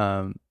it.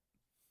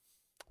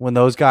 When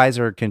those guys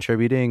are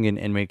contributing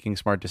and making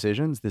smart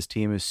decisions, this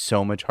team is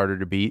so much harder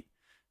to beat,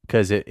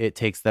 because it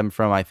takes them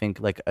from, I think,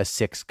 like a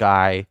 6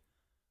 guy,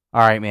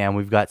 all right, man,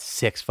 we've got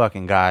 6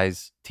 fucking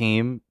guys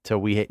team, to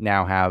we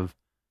now have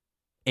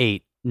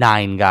 8,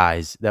 9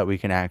 guys that we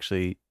can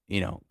actually,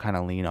 kind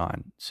of lean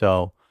on.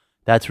 So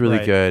that's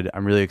really good.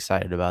 I'm really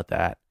excited about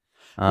that.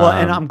 Well,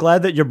 and I'm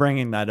glad that you're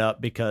bringing that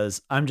up,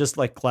 because I'm just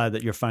like glad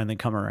that you're finally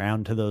coming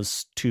around to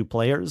those 2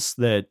 players,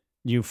 that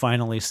you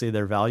finally see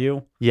their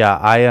value.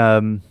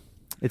 Yeah.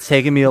 It's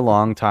taken me a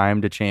long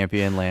time to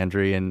champion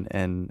Landry and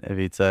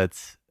Ivica.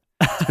 It's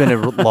been a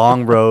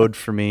long road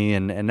for me.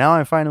 And now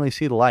I finally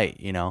see the light,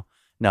 No,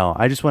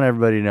 I just want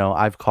everybody to know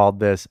I've called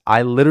this.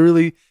 I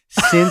literally,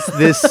 since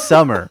this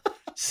summer,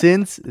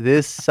 Since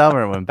this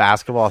summer when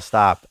basketball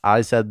stopped,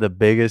 I said the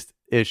biggest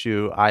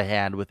issue I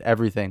had with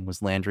everything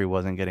was Landry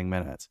wasn't getting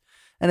minutes.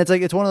 And it's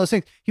like, it's one of those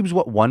things. He was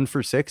 1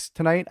 for 6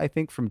 tonight, I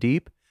think, from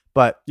deep,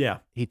 but Yeah.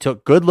 he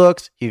took good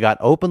looks. He got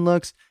open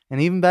looks.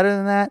 And even better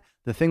than that,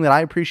 the thing that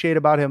I appreciate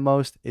about him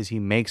most is he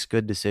makes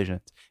good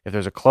decisions. If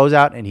there's a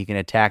closeout and he can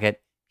attack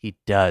it, he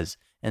does.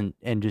 And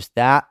just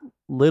that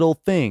little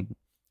thing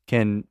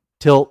can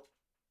tilt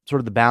sort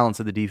of the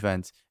balance of the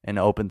defense and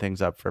open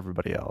things up for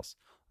everybody else.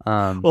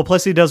 Well,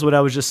 plus he does what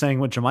I was just saying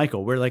with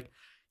JaMychal, where like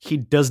he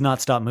does not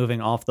stop moving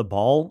off the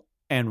ball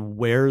and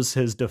wears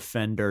his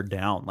defender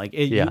down. Like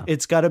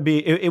it's got to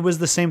be. It was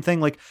the same thing.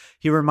 Like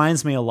he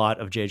reminds me a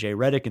lot of JJ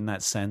Redick in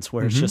that sense,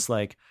 where it's just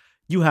like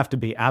you have to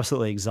be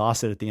absolutely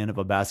exhausted at the end of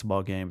a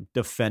basketball game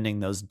defending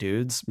those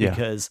dudes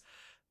because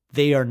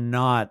they are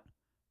not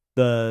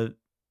the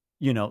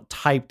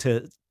type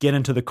to get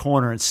into the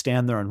corner and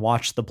stand there and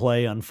watch the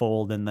play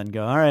unfold and then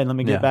go, all right, let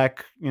me get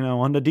back,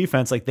 on the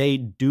defense. Like they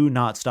do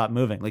not stop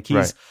moving. Like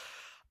he's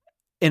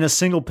in a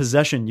single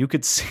possession. You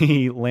could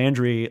see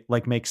Landry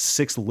like make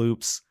 6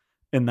 loops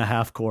in the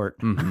half court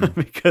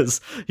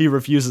because he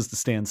refuses to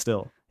stand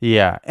still.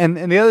 Yeah. And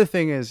the other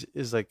thing is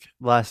like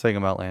last thing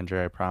about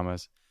Landry, I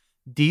promise.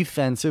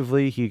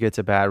 Defensively, he gets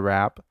a bad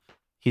rap.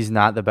 He's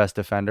not the best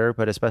defender,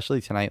 but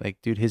especially tonight, like,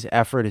 dude, his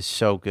effort is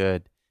so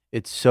good.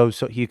 It's so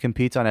he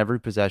competes on every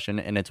possession,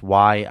 and it's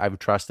why I've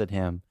trusted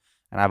him.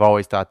 And I've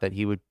always thought that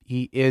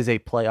he is a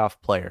playoff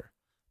player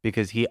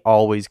because he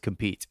always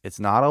competes.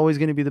 It's not always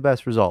going to be the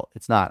best result.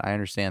 It's not. I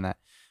understand that.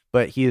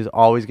 But he is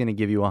always going to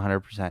give you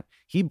 100%.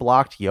 He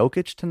blocked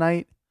Jokic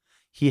tonight.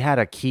 He had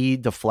a key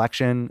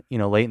deflection,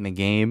 late in the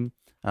game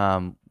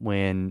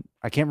when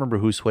I can't remember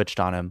who switched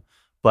on him,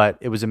 but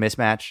it was a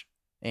mismatch,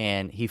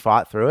 and he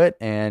fought through it,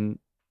 and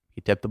he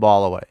tipped the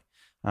ball away.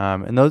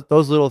 And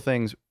those little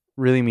things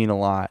really mean a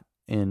lot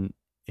in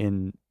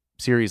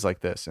series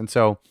like this. And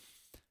so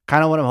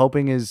kind of what I'm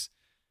hoping is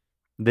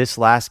this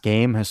last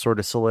game has sort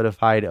of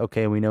solidified,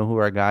 okay, we know who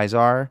our guys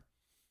are.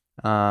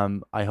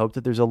 I hope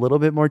that there's a little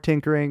bit more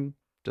tinkering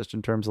just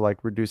in terms of like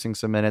reducing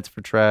some minutes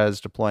for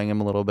Trez, deploying him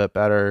a little bit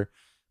better,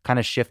 kind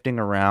of shifting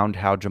around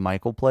how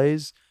JaMychal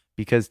plays,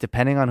 because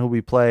depending on who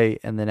we play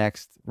in the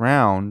next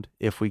round,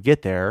 if we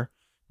get there,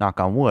 knock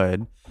on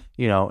wood,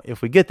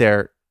 if we get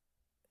there,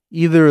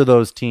 either of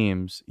those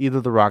teams,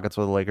 either the Rockets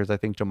or the Lakers, I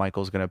think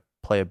JaMychal is going to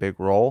play a big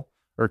role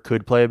or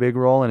could play a big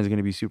role and is going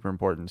to be super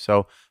important.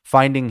 So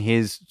finding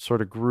his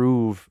sort of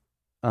groove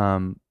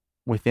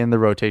within the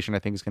rotation, I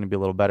think is going to be a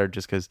little better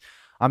just because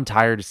I'm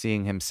tired of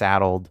seeing him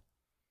saddled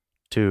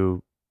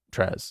to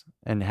Trez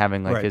and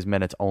having like his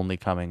minutes only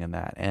coming in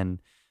that.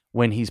 And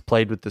when he's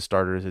played with the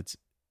starters, it's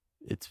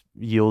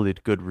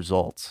yielded good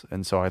results.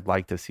 And so I'd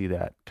like to see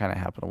that kind of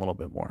happen a little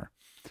bit more.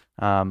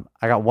 I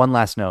got one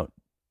last note,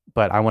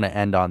 but I want to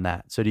end on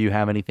that. So do you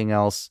have anything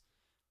else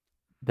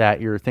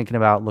that you're thinking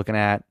about looking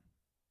at?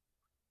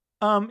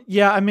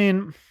 Yeah, I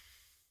mean,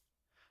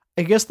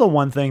 I guess the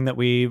one thing that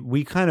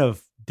we kind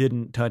of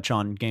didn't touch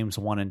on games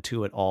 1 and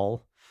 2 at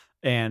all.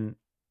 And,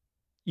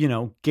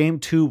 game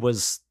 2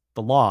 was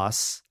the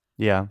loss.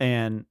 Yeah.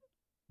 And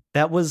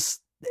it was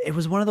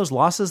one of those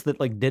losses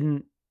that like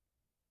didn't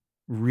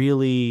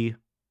really,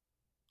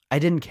 I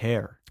didn't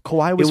care.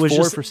 Kawhi was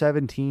 4 for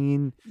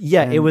 17.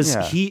 Yeah, it was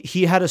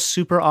he had a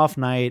super off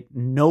night.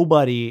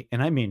 Nobody,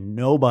 and I mean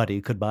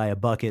nobody, could buy a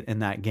bucket in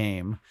that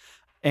game.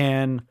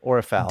 And or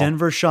a foul.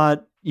 Denver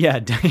shot. Yeah.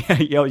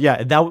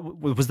 That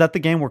was the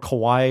game where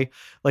Kawhi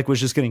like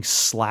was just getting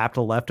slapped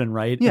left and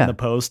right in the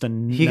post,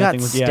 and he got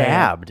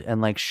stabbed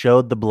and like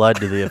showed the blood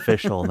to the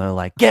official, and they're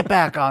like, "Get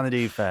back on the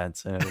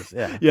defense." And it was,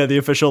 the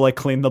official like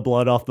cleaned the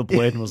blood off the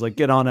blade and was like,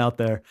 "Get on out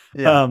there."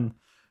 Yeah.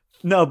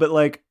 No, but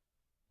like,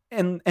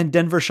 and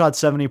Denver shot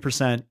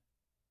 70%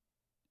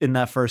 in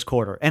that first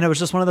quarter, and it was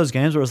just one of those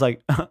games where it was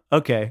like,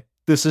 okay,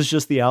 this is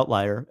just the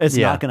outlier. It's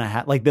not going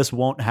to like this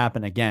won't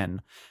happen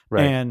again,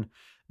 right? And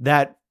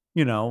that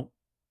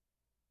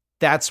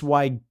that's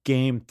why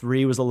game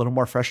 3 was a little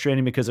more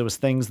frustrating because it was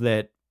things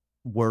that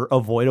were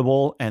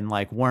avoidable and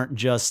like weren't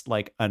just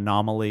like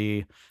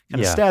anomaly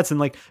kind of stats. And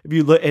like if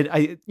you look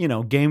at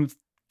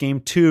game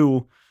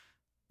 2,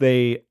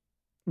 the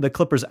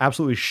Clippers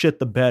absolutely shit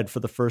the bed for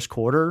the first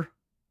quarter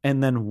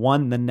and then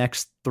won the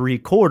next 3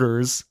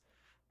 quarters.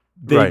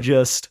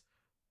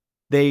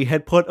 They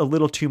had put a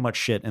little too much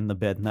shit in the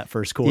bed in that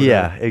first quarter.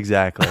 Yeah,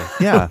 exactly.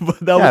 Yeah. But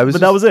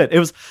that was it. It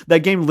was that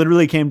game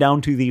literally came down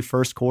to the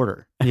first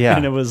quarter. Yeah.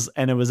 and it was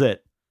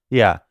it.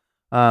 Yeah.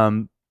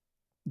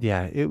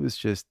 It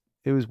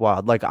was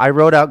wild. Like I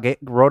wrote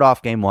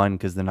off game 1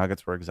 because the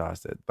Nuggets were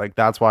exhausted. Like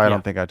that's why I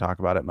don't think I talk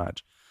about it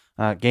much.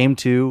 Game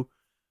 2,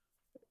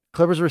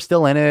 Clippers were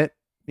still in it.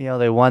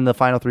 They won the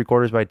final 3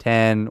 quarters by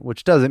 10,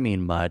 which doesn't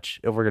mean much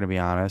if we're going to be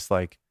honest.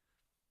 Like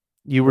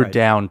you were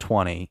down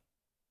 20.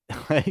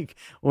 Like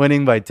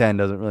winning by 10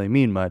 doesn't really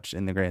mean much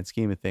in the grand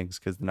scheme of things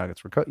because the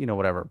Nuggets were,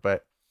 whatever.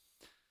 But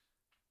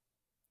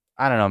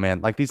I don't know,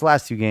 man. Like these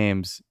last 2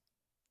 games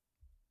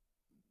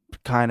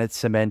kind of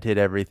cemented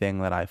everything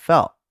that I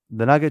felt.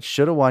 The Nuggets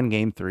should have won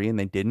game 3 and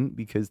they didn't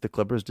because the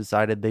Clippers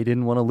decided they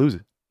didn't want to lose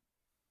it.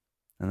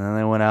 And then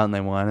they went out and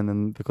they won, and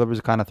then the Clippers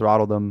kind of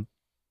throttled them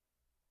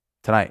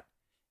tonight.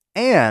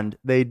 And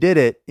they did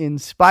it in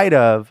spite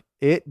of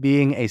it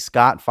being a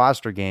Scott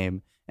Foster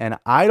game. And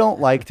I don't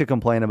like to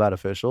complain about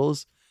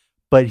officials,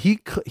 but he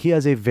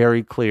has a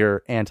very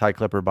clear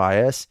anti-Clipper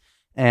bias.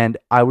 And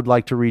I would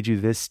like to read you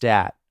this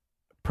stat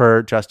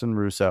per Justin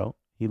Russo.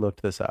 He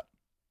looked this up.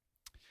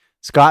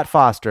 Scott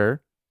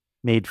Foster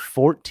made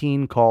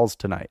 14 calls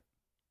tonight.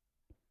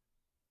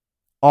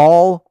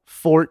 All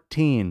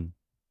 14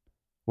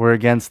 were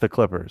against the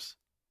Clippers.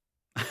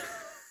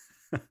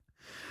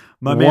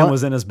 My man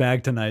was in his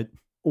bag tonight.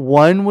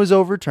 One was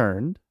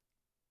overturned,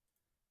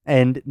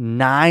 and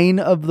 9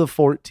 of the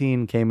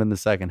 14 came in the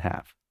second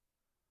half.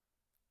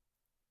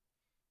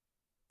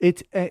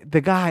 It's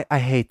the guy. I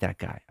hate that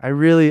guy. I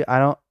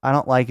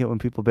don't like it when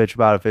people bitch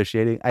about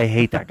officiating. I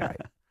hate that guy.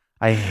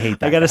 I hate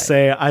that. I gotta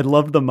say, I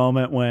loved the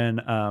moment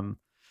when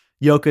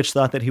Jokic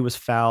thought that he was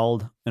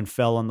fouled and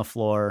fell on the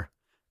floor,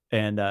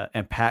 and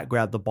Pat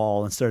grabbed the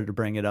ball and started to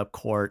bring it up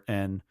court,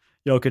 and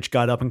Jokic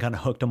got up and kind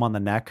of hooked him on the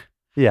neck.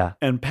 Yeah.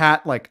 And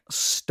Pat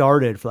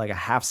started for a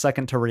half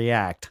second to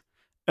react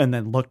and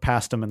then looked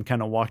past him and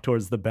kind of walked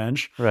towards the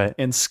bench. Right.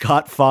 And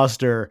Scott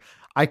Foster,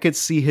 I could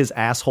see his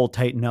asshole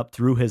tighten up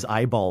through his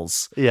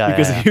eyeballs. Yeah.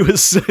 Because he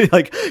was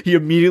he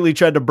immediately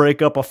tried to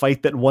break up a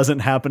fight that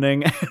wasn't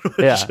happening and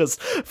was just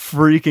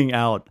freaking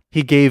out.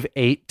 He gave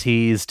 8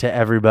 tees to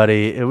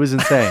everybody. It was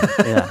insane.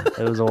 Yeah.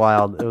 It was a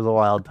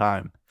wild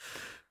time.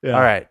 Yeah.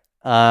 All right.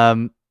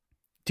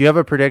 Do you have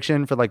a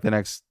prediction for the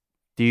next?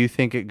 Do you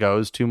think it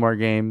goes 2 more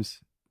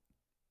games?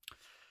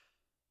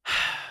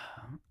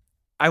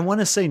 I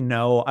want to say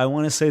no. I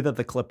want to say that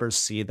the Clippers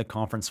see the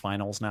conference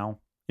finals now.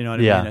 You know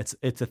what I mean?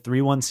 It's a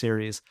 3-1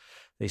 series.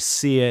 They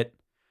see it,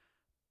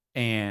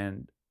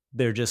 and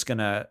they're just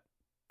gonna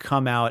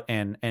come out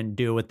and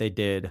do what they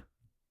did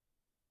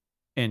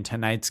in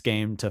tonight's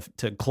game to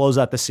close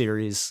out the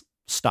series,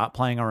 stop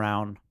playing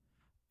around,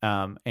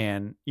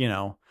 and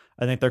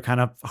I think they're kind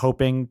of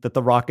hoping that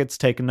the Rockets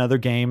take another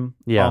game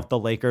off the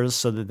Lakers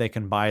so that they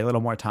can buy a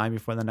little more time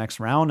before the next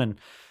round. And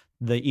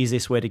the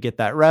easiest way to get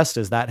that rest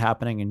is that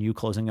happening and you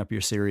closing up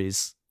your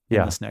series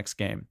in this next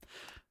game.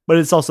 But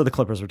it's also the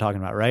Clippers we're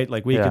talking about, right?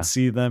 We could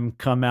see them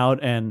come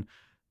out and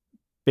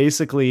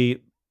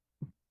basically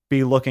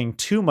be looking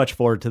too much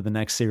forward to the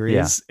next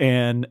series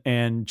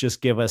and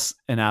just give us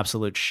an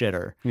absolute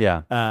shitter.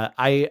 Yeah.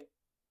 I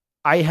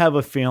have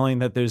a feeling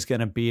that there's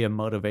going to be a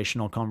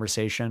motivational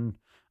conversation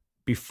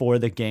before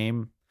the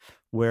game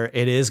where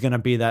it is going to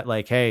be that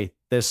hey,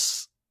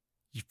 if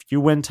you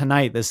win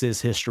tonight, this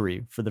is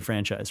history for the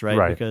franchise,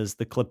 right? Because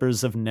the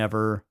Clippers have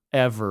never,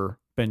 ever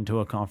been to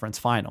a conference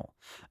final.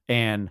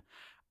 And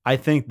I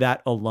think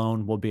that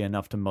alone will be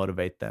enough to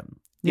motivate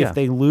them. Yeah. If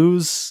they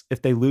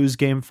lose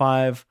game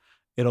 5,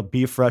 it'll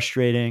be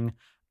frustrating.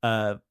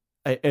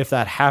 If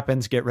that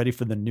happens, get ready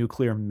for the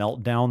nuclear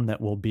meltdown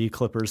that will be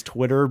Clippers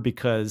Twitter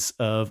because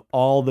of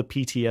all the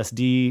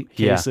PTSD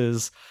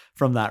cases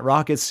from that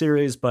Rockets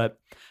series. But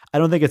I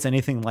don't think it's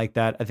anything like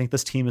that. I think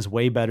this team is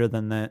way better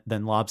than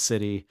Lob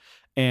City.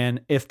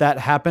 And if that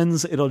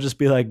happens, it'll just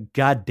be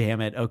God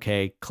damn it.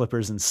 Okay.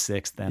 Clippers in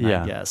 6th then,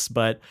 I guess.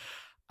 But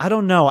I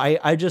don't know.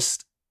 I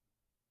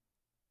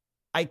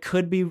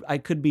could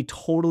be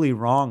totally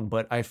wrong,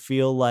 but I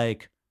feel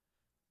like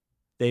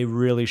they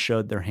really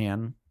showed their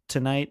hand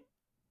tonight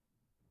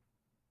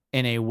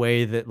in a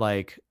way that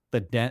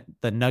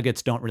the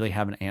Nuggets don't really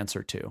have an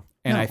answer to.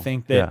 And I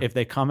think that if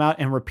they come out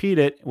and repeat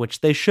it, which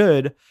they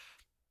should,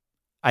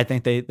 I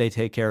think they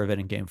take care of it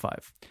in game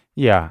 5.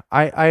 Yeah,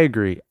 I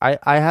agree. I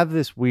have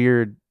this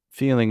weird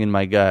feeling in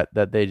my gut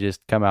that they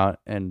just come out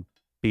and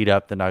beat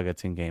up the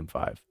Nuggets in game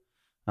 5.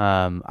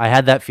 I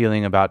had that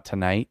feeling about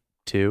tonight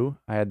too.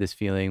 I had this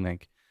feeling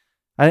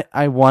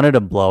I wanted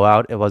a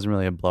blowout. It wasn't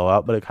really a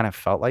blowout, but it kind of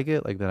felt like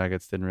it. The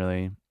Nuggets didn't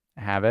really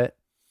have it.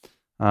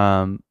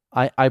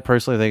 I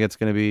personally think it's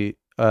going to be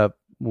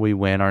we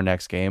win our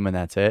next game and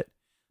that's it.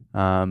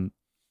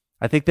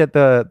 I think that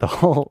the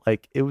whole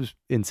it was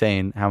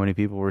insane how many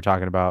people were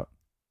talking about,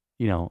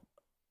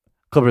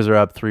 Clippers are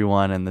up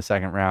 3-1 in the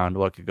second round.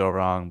 What could go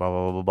wrong? Blah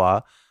blah blah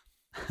blah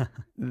blah.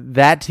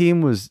 That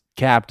team was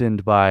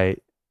captained by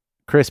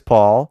Chris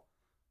Paul,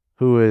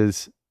 who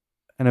is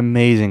an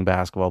amazing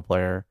basketball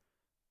player,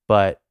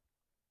 but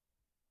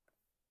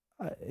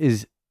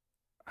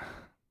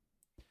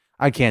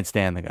I can't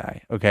stand the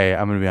guy. Okay,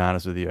 I'm going to be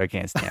honest with you. I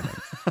can't stand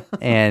him.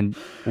 And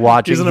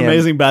watching he's an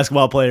amazing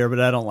basketball player, but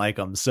I don't like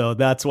him. So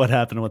that's what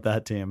happened with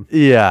that team.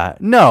 Yeah.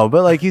 No,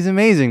 but he's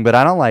amazing, but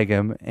I don't like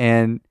him.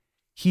 And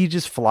he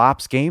just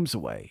flops games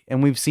away.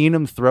 And we've seen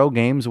him throw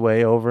games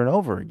away over and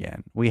over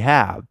again. We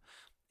have.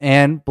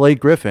 And Blake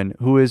Griffin,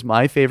 who is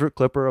my favorite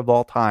Clipper of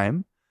all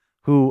time,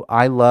 who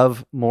I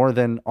love more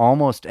than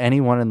almost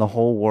anyone in the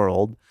whole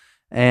world.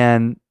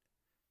 And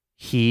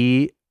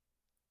he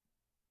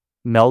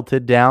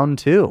melted down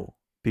too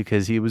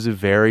because he was a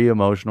very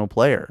emotional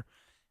player.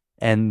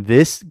 And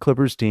this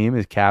Clippers team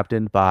is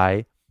captained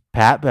by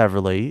Pat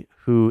Beverly,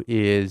 who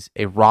is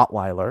a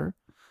Rottweiler,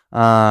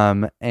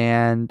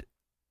 and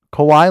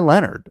Kawhi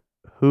Leonard,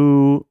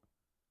 who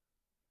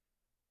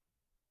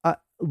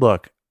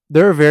look,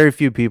 there are very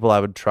few people I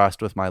would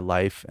trust with my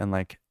life in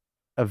like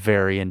a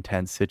very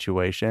intense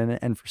situation.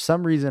 And for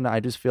some reason, I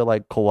just feel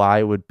like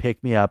Kawhi would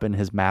pick me up in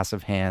his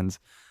massive hands,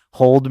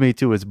 hold me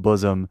to his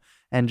bosom,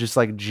 and just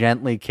like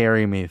gently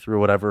carry me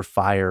through whatever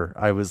fire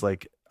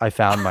I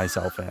found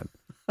myself in.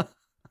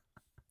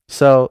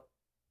 So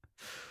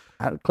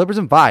Clippers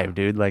in 5,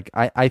 dude. Like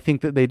I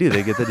think that they do.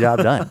 They get the job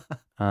done.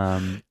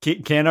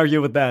 Can't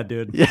argue with that,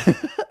 dude. Yeah.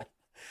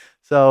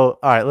 So,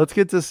 all right, let's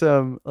get to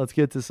some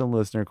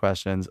listener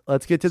questions.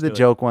 Let's get to the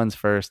joke ones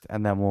first,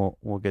 and then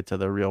we'll get to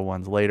the real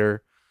ones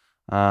later.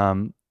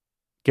 Garrett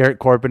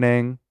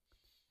Corpening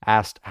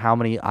asked how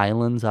many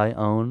islands I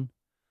own.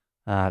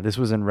 This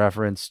was in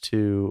reference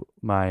to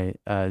my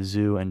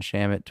Zoo and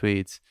Shamit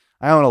tweets.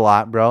 I own a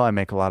lot, bro. I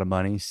make a lot of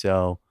money,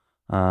 so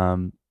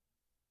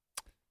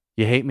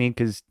you hate me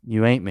because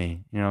you ain't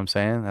me. You know what I'm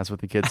saying? That's what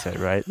the kids say,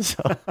 right?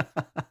 So.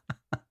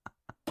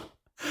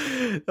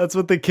 That's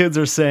what the kids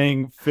are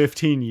saying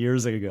 15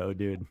 years ago,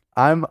 dude.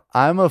 I'm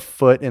a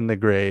foot in the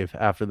grave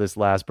after this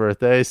last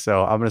birthday,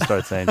 so I'm gonna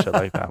start saying shit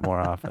like that more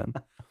often.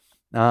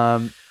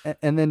 And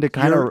then to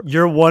kind of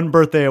you're one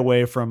birthday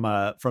away from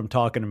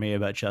talking to me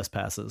about chess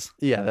passes.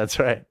 Yeah, that's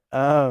right.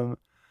 And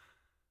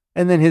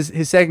then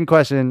his second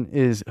question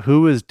is,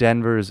 who is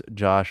Denver's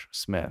Josh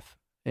Smith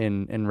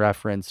in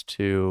reference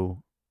to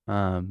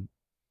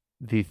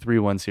the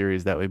 3-1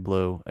 series that we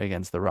blew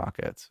against the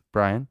Rockets?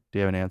 Brian, do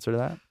you have an answer to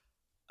that?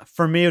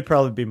 For me, it would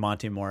probably be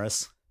Monty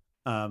Morris.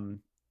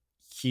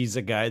 He's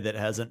a guy that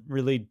hasn't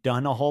really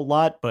done a whole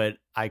lot, but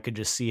I could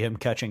just see him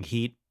catching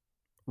heat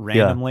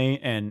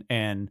randomly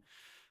and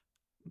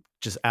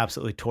just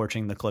absolutely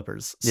torching the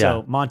Clippers.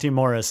 So Monty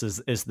Morris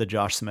is the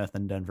Josh Smith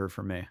in Denver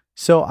for me.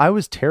 So I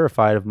was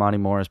terrified of Monty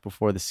Morris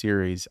before the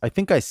series. I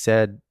think I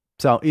said,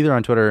 so either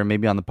on Twitter or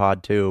maybe on the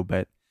pod too,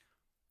 but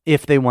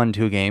if they won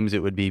 2 games,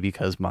 it would be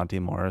because Monty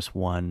Morris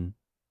won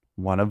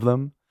one of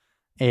them.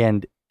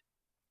 And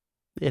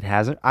it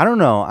hasn't. I don't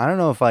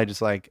know if I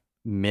just like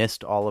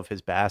missed all of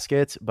his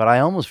baskets, but I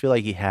almost feel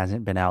like he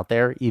hasn't been out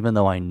there, even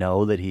though I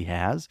know that he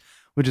has,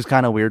 which is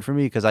kind of weird for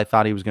me because I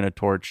thought he was going to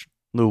torch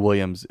Lou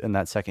Williams in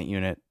that second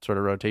unit sort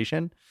of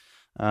rotation.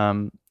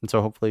 And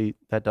so hopefully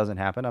that doesn't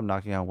happen. I'm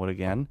knocking on wood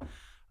again.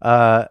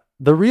 The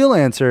real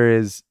answer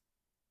is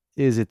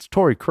it's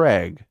Torrey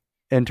Craig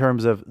in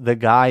terms of the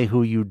guy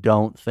who you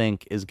don't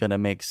think is going to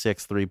make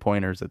 6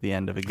 3-pointers at the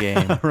end of a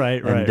game.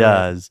 right.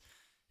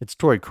 It's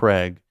Torrey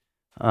Craig.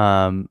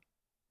 And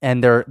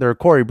their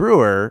Corey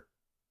Brewer,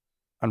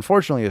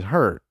 unfortunately, is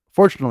hurt.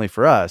 Fortunately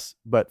for us,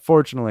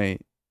 fortunately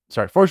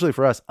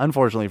for us,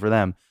 unfortunately for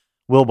them,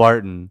 Will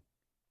Barton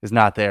is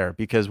not there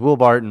because Will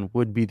Barton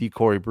would be the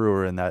Corey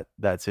Brewer in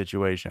that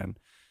situation.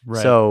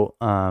 Right. So,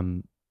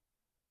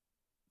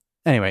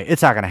 anyway,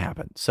 it's not going to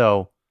happen.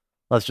 So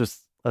let's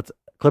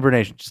Clipper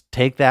Nation, just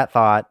take that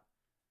thought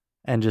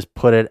and just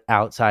put it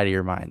outside of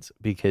your minds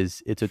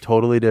because it's a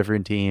totally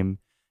different team.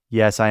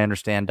 Yes, I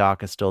understand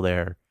Doc is still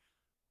there.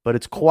 But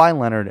it's Kawhi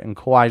Leonard, and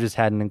Kawhi just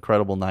had an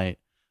incredible night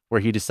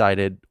where he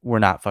decided we're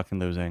not fucking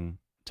losing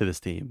to this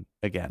team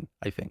again,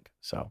 I think.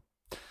 So,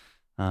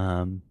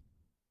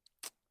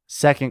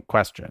 second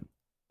question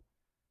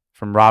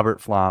from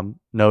Robert Flom,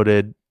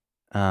 noted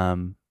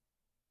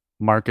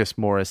Marcus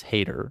Morris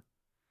hater.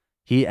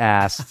 He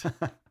asked,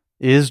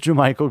 is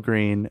JaMychal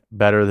Green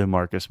better than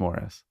Marcus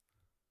Morris?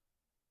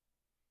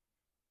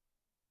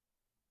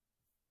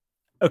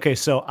 Okay,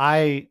 so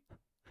I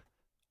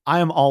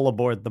am all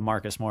aboard the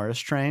Marcus Morris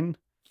train.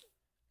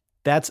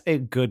 That's a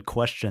good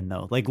question,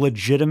 though. Like,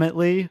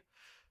 legitimately,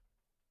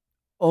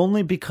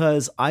 only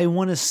because I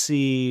want to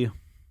see...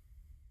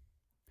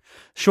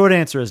 Short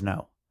answer is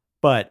no.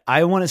 But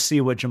I want to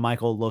see what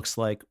JaMychal looks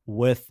like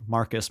with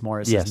Marcus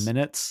Morris's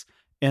minutes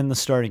in the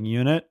starting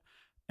unit.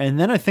 And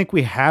then I think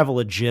we have a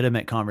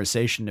legitimate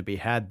conversation to be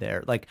had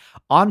there. Like,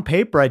 on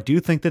paper, I do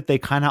think that they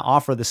kind of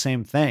offer the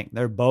same thing.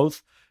 They're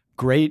both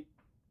great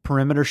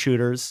perimeter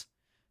shooters.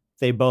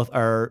 They both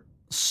are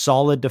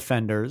solid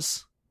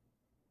defenders.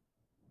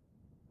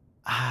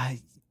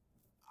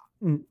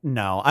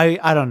 No,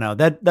 I don't know.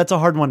 That's a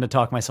hard one to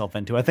talk myself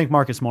into. I think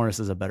Marcus Morris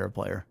is a better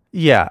player.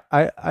 Yeah,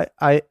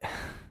 I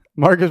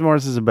Marcus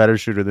Morris is a better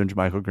shooter than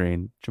JaMychal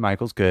Green.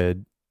 JaMychal's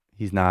good.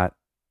 He's not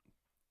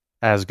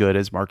as good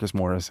as Marcus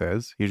Morris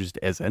is. He just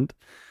isn't.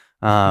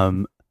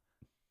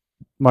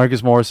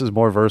 Marcus Morris is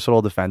more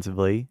versatile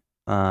defensively.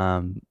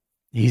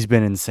 He's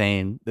been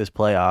insane this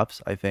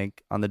playoffs, I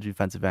think, on the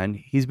defensive end.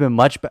 He's been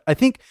much better. I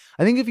think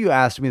if you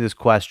asked me this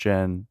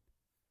question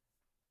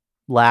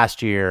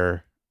last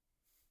year,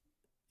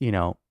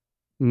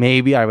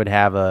 maybe I would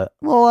have I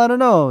don't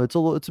know. It's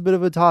a bit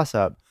of a toss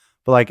up.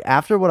 But like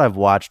after what I've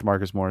watched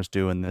Marcus Morris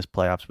do in this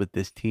playoffs with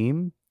this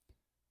team,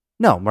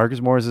 no,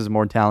 Marcus Morris is a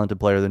more talented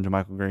player than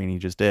JaMychal Green. He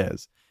just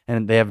is.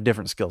 And they have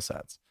different skill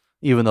sets,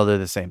 even though they're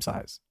the same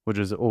size, which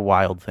is a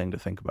wild thing to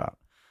think about.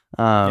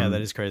 Yeah,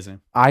 that is crazy.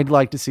 I'd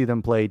like to see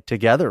them play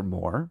together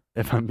more,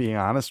 if I'm being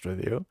honest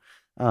with you.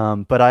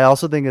 But I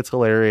also think it's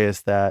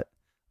hilarious that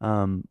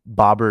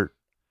Bobbert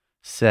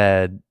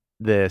said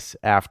this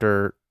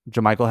after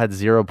JaMychal had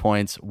 0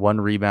 points, 1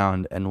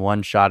 rebound, and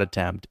 1 shot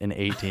attempt in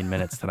 18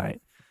 minutes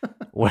tonight,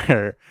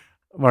 where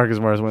Marcus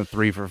Morris went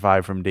 3 for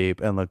 5 from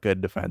deep and looked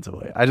good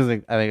defensively. I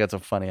think that's a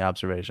funny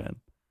observation.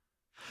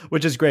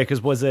 Which is great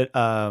because was it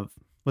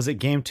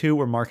game 2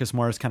 where Marcus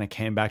Morris kind of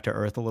came back to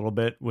earth a little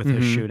bit with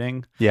his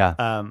shooting?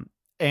 Yeah.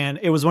 And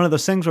it was one of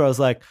those things where I was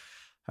like,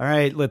 all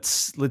right,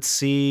 let's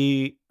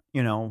see,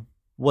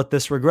 what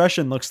this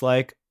regression looks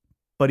like.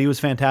 But he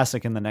was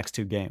fantastic in the next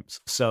 2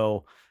 games.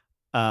 So,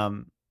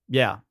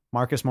 yeah,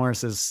 Marcus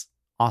Morris is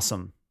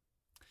awesome.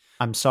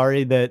 I'm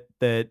sorry that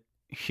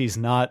he's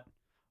not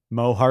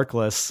Mo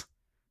Harkless,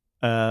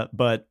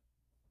 but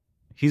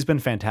he's been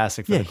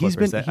fantastic for the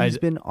Clippers. He's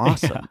been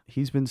awesome. Yeah.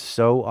 He's been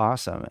so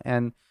awesome.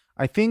 And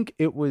I think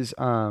it was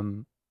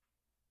Lucas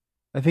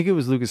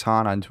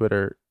Hahn on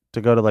Twitter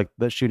to go to like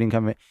the shooting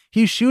comment.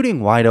 He's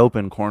shooting wide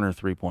open corner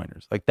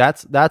 3-pointers. Like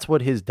that's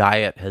what his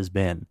diet has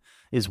been,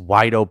 is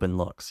wide open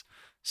looks.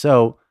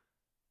 So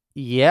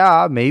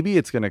yeah, maybe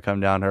it's going to come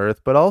down to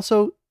earth, but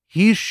also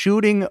he's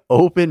shooting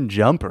open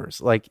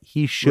jumpers. Like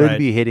he should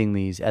be hitting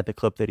these at the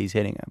clip that he's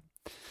hitting them.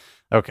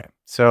 Okay.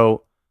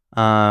 So,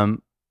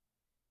 another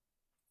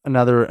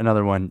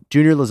one.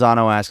 Junior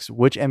Lozano asks,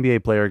 which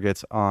NBA player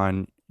gets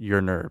on your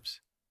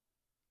nerves?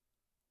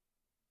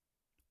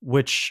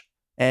 Which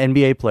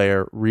NBA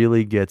player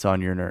really gets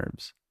on your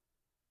nerves?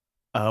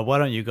 Why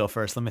don't you go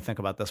first? Let me think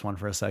about this one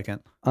for a second.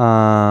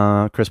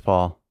 Chris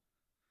Paul.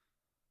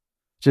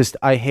 Just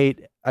I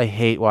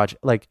hate watching,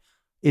 like,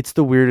 it's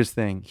the weirdest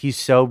thing. He's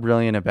so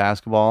brilliant at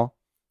basketball,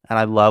 and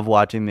I love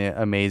watching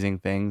the amazing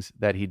things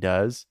that he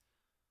does.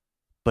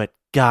 But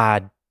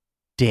God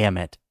damn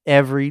it,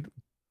 every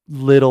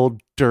little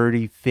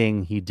dirty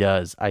thing he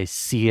does, I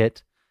see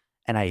it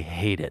and I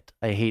hate it.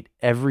 I hate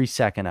every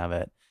second of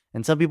it.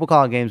 And some people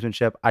call it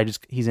gamesmanship.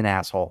 He's an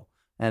asshole,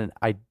 and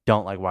I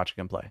don't like watching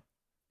him play.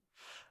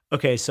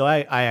 Okay, so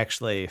I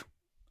actually,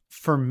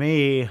 for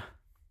me,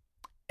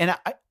 and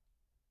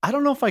I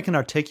don't know if I can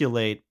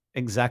articulate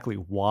exactly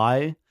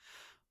why,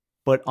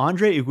 but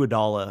Andre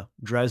Iguodala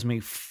drives me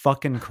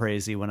fucking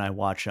crazy when I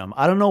watch him.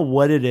 I don't know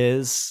what it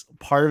is.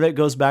 Part of it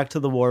goes back to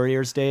the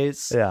Warriors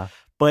days. Yeah.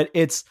 But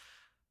it's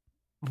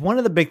one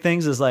of the big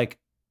things is like,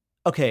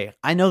 okay,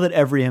 I know that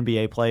every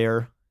NBA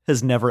player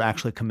has never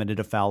actually committed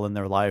a foul in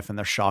their life and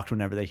they're shocked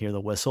whenever they hear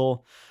the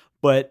whistle.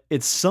 But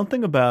it's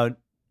something about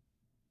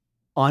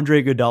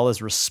Andre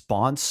Iguodala's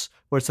response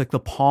where it's like the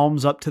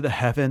palms up to the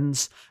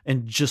heavens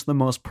and just the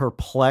most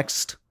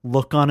perplexed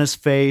look on his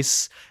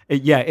face.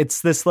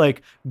 It's this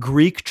like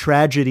Greek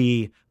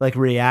tragedy like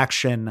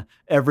reaction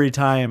every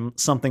time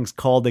something's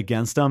called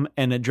against him,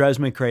 and it drives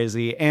me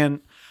crazy.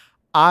 And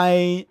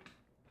I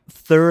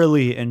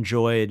thoroughly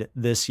enjoyed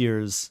this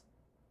year's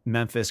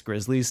Memphis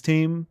Grizzlies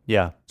team.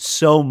 Yeah.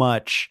 So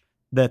much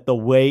that the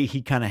way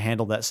he kind of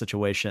handled that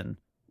situation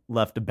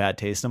left a bad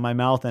taste in my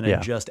mouth, and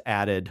it just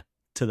added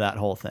to that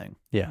whole thing.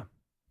 Yeah.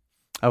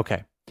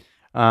 Okay.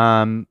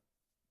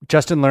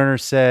 Justin Lerner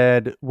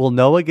said, will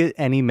Noah get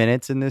any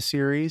minutes in this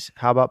series?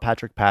 How about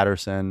Patrick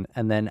Patterson?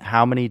 And then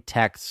how many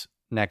techs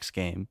next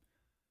game?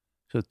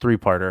 So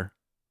 3-parter.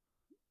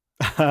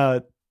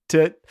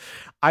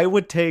 I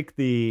would take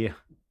the...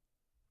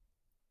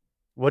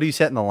 What are you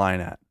setting the line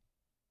at?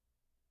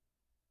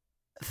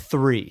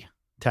 3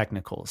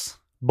 technicals.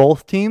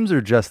 Both teams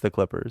or just the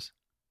Clippers?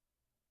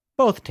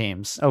 Both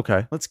teams.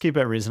 Okay. Let's keep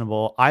it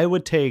reasonable. I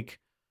would take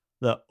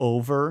the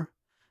over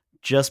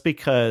just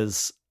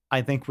because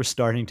I think we're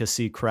starting to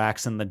see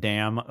cracks in the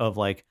dam of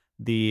like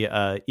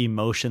the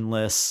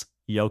emotionless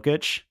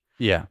Jokic.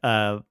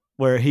 Yeah.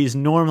 Where he's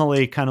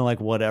normally kind of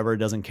like whatever,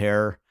 doesn't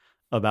care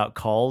about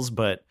calls.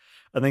 But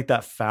I think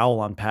that foul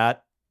on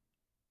Pat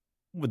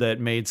that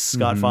made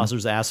Scott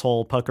Foster's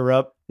asshole pucker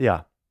up.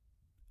 Yeah.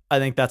 I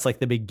think that's like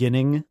the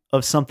beginning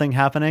of something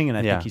happening. And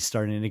I think he's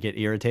starting to get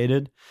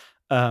irritated.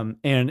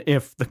 And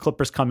if the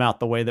Clippers come out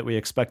the way that we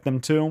expect them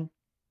to,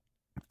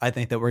 I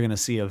think that we're going to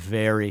see a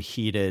very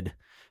heated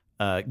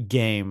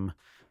game.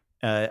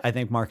 I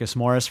think Marcus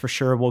Morris for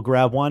sure will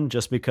grab one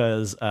just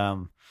because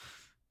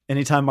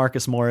anytime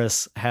Marcus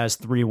Morris has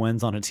 3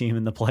 wins on a team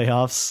in the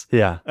playoffs,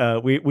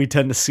 we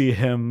tend to see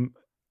him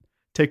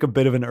take a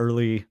bit of an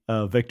early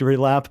victory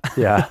lap.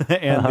 Yeah.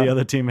 And the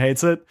other team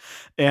hates it.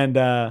 And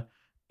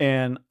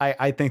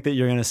I think that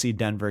you're going to see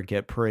Denver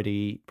get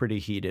pretty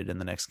heated in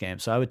the next game.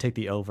 So I would take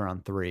the over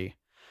on 3.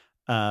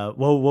 What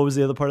was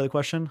the other part of the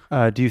question?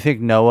 Do you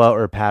think Noah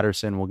or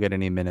Patterson will get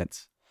any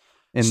minutes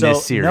in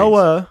this series?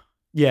 Noah,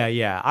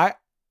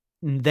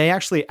 they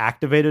actually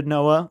activated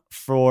Noah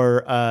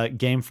for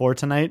game 4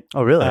 tonight.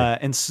 Oh,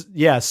 really?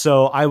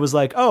 So I was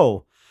like,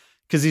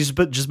 because he's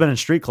just been in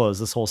street clothes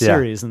this whole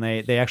series, and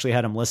they actually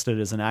had him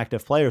listed as an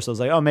active player. So I was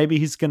like, maybe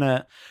he's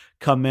gonna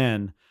come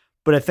in.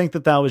 But I think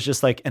that was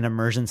just like an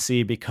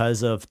emergency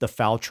because of the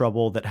foul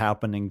trouble that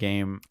happened in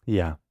game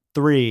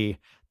 3,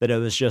 that it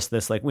was just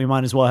this, like, we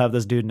might as well have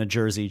this dude in a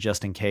jersey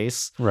just in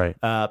case. Right.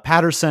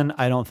 Patterson,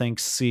 I don't think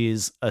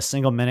sees a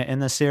single minute in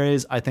this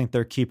series. I think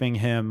they're keeping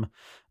him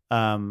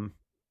in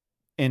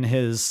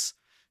his,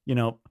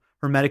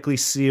 hermetically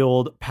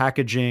sealed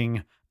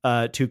packaging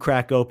to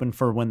crack open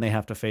for when they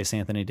have to face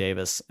Anthony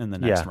Davis in the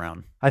next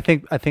round. I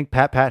think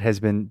Pat has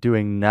been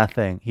doing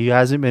nothing. He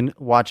hasn't been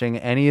watching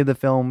any of the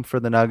film for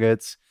the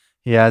Nuggets.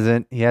 He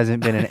hasn't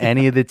been in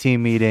any of the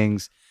team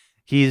meetings.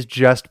 He's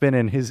just been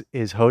in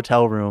his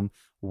hotel room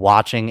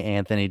watching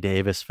Anthony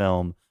Davis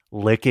film,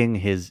 licking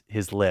his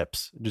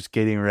lips, just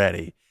getting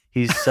ready.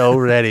 He's so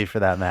ready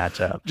for that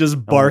matchup.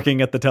 Just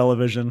barking at the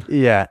television.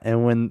 Yeah,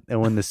 and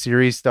when the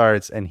series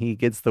starts and he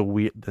gets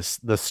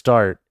the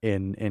start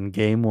in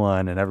game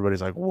 1 and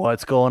everybody's like,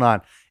 "What's going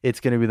on?"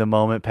 It's going to be the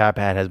moment Pat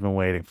has been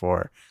waiting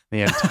for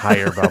the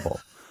entire bubble.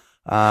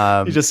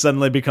 He just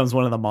suddenly becomes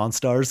one of the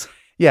Monstars.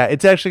 Yeah,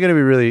 it's actually going to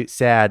be really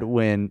sad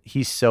when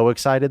he's so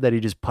excited that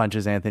he just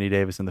punches Anthony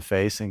Davis in the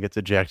face and gets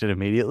ejected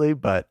immediately.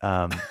 But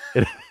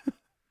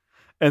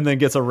and then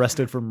gets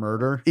arrested for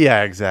murder.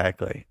 Yeah,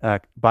 exactly.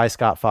 By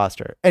Scott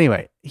Foster.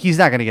 Anyway, he's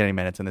not going to get any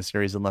minutes in this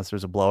series unless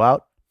there's a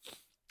blowout.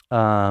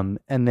 And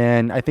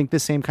then I think the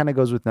same kind of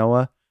goes with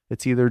Noah.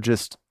 It's either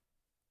just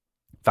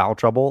foul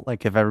trouble.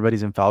 Like if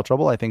everybody's in foul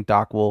trouble, I think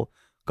Doc will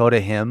go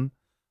to him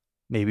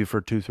maybe for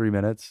 2-3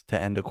 minutes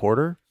to end a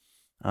quarter.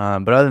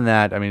 But other than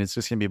that, I mean, it's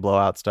just going to be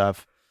blowout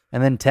stuff.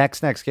 And then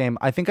Tech's next game,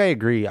 I think I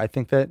agree. I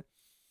think that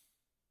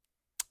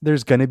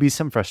there's going to be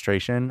some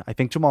frustration. I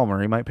think Jamal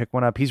Murray might pick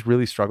one up. He's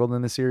really struggled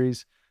in the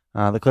series.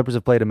 The Clippers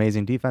have played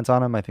amazing defense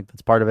on him. I think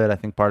that's part of it. I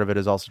think part of it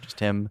is also just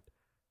him.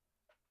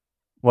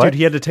 What? Dude,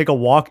 he had to take a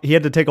walk. He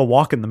had to take a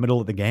walk in the middle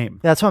of the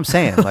game. That's what I'm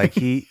saying. Like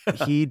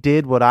he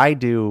did what I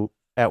do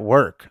at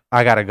work.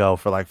 I got to go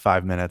for like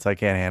 5 minutes. I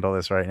can't handle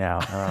this right now.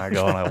 And I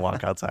go and I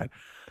walk outside.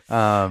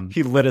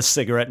 He lit a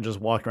cigarette and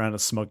just walked around and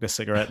smoked a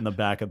cigarette in the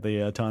back of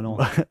the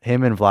tunnel.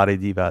 Him and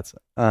Vlade Divac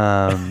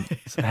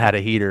had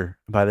a heater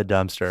by the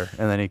dumpster,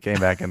 and then he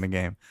came back in the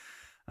game.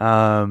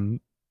 But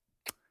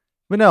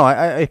no,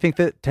 I think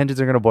that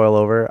tensions are going to boil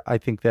over. I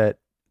think that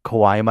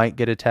Kawhi might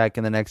get a tech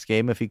in the next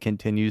game if he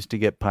continues to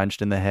get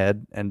punched in the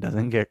head and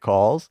doesn't get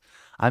calls.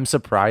 I'm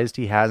surprised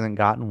he hasn't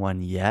gotten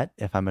one yet,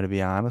 if I'm going to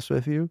be honest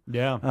with you.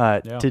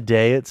 Yeah.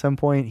 Today, at some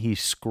point, he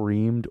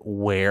screamed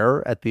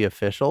 "where" at the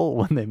official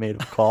when they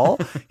made a call.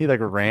 He like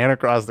ran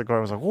across the court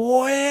and was like,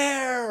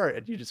 "Where?"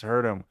 And you just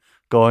heard him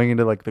going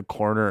into like the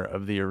corner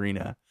of the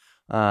arena.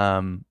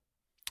 Yeah,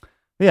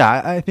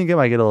 I think it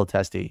might get a little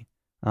testy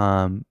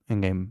in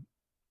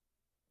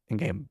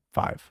game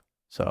 5.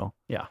 So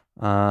yeah.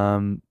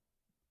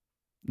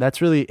 That's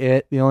really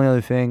it. The only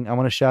other thing I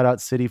want to shout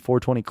out City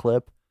 420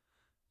 Clip,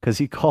 because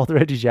he called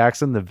Reggie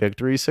Jackson the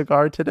victory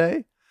cigar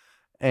today.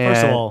 And,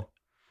 first of all,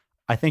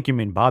 I think you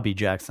mean Bobby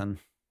Jackson.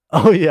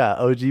 Oh, yeah.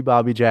 OG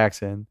Bobby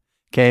Jackson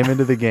came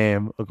into the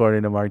game,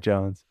 according to Mark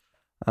Jones.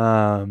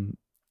 But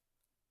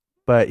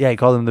yeah, he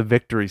called him the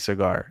victory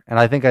cigar. And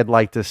I think I'd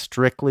like to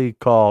strictly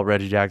call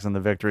Reggie Jackson the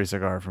victory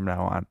cigar from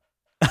now on.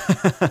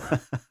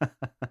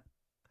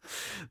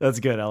 That's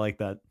good. I like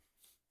that.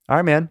 All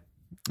right, man.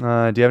 Do you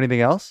have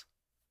anything else?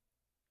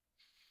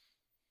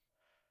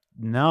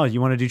 No.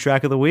 You want to do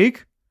track of the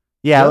week?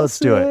 Yeah, let's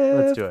do it.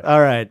 Let's do it.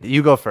 All right.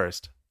 You go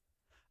first.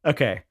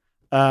 Okay.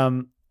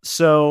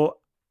 So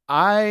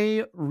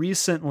I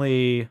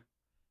recently,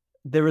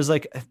 there was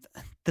like,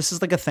 this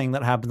is like a thing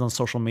that happens on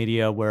social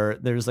media where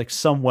there's like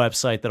some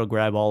website that'll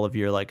grab all of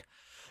your like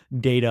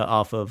data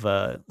off of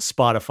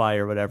Spotify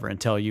or whatever and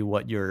tell you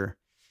what your,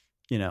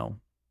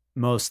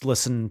 most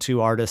listened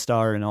to artists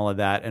are and all of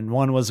that. And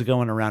one was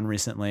going around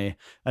recently.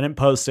 I didn't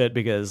post it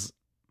because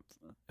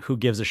who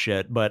gives a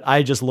shit, but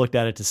I just looked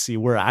at it to see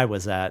where I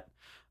was at.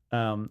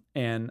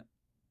 And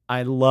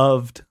I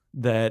loved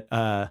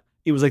that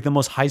it was like the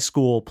most high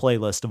school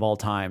playlist of all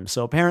time.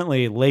 So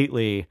apparently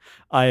lately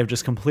I have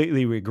just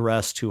completely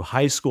regressed to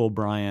high school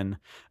Brian,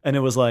 and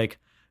it was like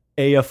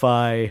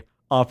AFI,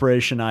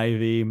 Operation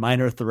Ivy,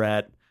 Minor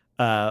Threat.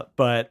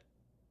 But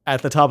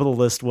at the top of the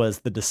list was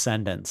The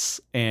Descendants,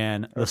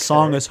 and the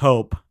song is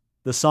Hope.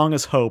 The song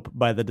is Hope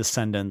by The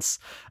Descendants.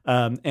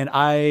 And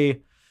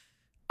I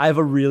have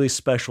a really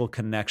special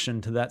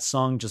connection to that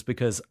song just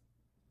because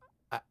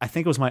I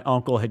think it was my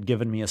uncle had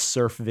given me a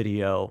surf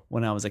video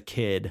when I was a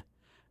kid,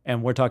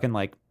 and we're talking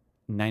like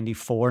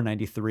 94,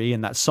 93.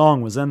 And that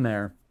song was in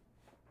there.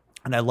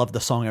 And I loved the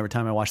song every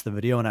time I watched the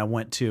video. And I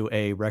went to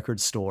a record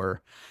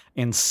store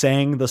and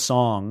sang the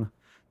song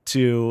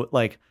to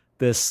like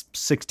this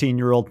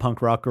 16-year-old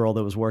punk rock girl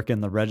that was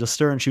working the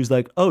register. And she was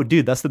like, "Oh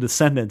dude, that's The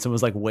Descendants." And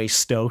was like way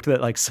stoked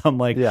that like some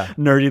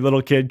nerdy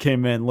little kid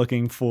came in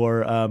looking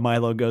for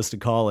Milo Goes to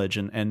College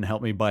and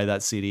helped me buy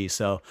that CD.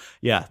 So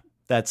yeah,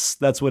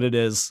 that's what it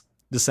is.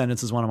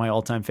 Descendants is one of my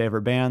all-time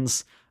favorite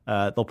bands.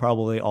 They'll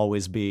probably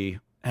always be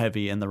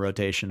heavy in the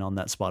rotation on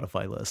that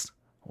Spotify list.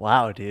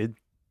 Wow, dude.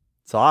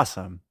 It's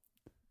awesome.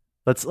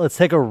 Let's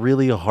take a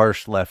really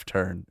harsh left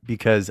turn,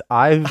 because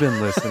I've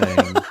been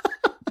listening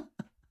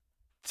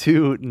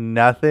to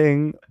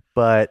nothing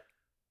but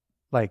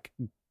like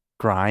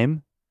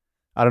grime.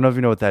 I don't know if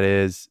you know what that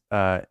is.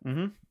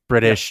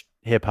 British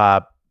hip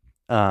hop.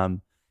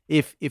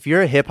 If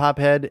you're a hip hop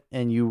head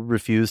and you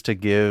refuse to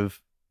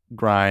give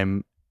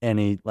grime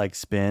any like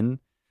spin,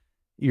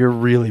 you're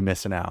really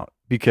missing out,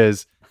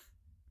 because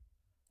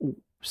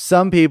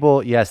some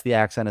people, yes, the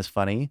accent is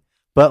funny,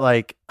 but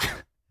like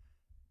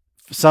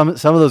some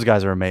of those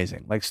guys are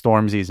amazing. Like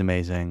Stormzy's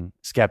amazing,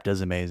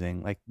 Skepta's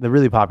amazing. Like the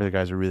really popular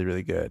guys are really,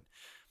 really good.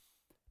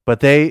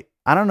 But I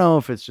don't know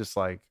if it's just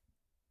like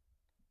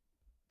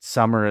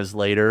summer is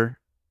later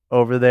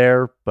over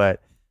there,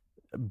 but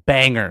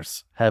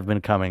bangers have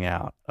been coming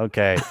out.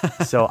 Okay.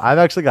 So I've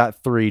actually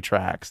got 3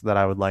 tracks that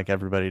I would like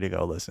everybody to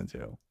go listen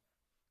to.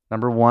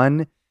 Number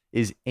 1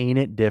 is Ain't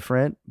It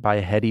Different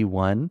by Heady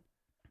One,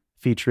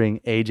 featuring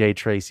AJ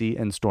Tracey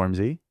and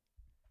Stormzy.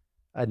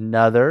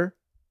 Another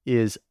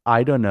is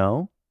I Don't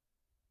Know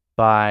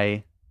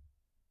by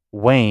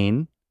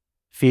Wayne,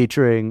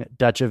 featuring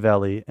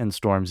Dutchavelli and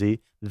Stormzy.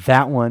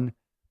 That one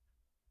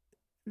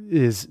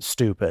is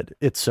stupid.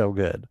 It's so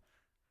good.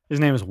 His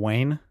name is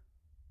Wayne?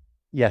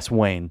 Yes,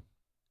 Wayne.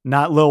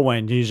 Not Lil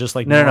Wayne. He's just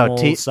like No,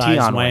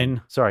 size Tion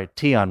Wayne. Sorry,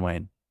 Tion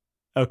Wayne.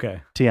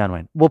 Okay. Tion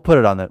Wayne. We'll put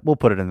it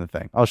in the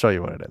thing. I'll show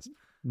you what it is.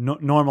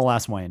 Normal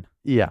ass Wayne.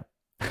 Yeah.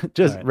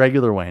 Just right.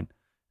 Regular Wayne.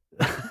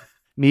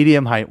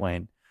 Medium height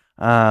Wayne.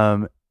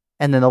 And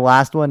then the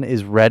last one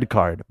is Red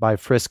Card by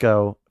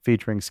Frisco,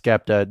 featuring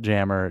Skepta,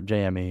 Jammer,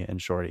 JME,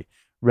 and Shorty.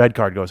 Red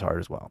Card goes hard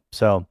as well.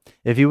 So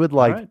if you would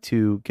like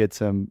to get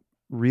some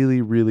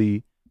really,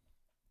 really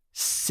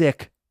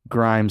sick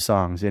grime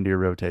songs into your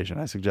rotation,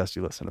 I suggest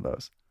you listen to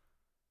those.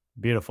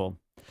 Beautiful.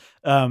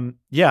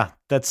 Yeah,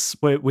 that's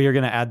what we are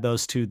going to add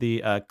those to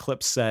the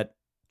Clipset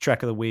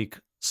Track of the Week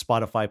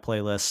Spotify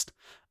playlist.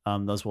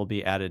 Those will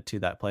be added to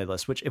that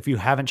playlist, which if you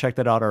haven't checked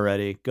it out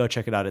already, go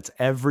check it out. It's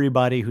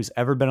everybody who's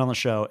ever been on the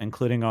show,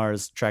 including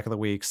ours, Track of the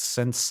Week,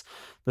 since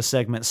the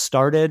segment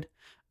started.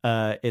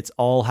 It's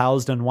all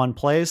housed in one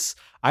place.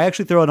 I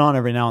actually throw it on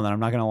every now and then. I'm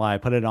not going to lie. I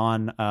put it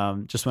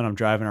on just when I'm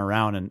driving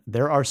around, and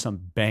there are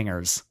some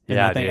bangers in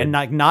that thing. And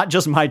not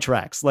just my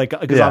tracks, like,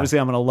 because obviously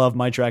I'm going to love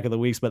my Track of the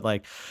Weeks, but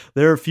like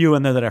there are a few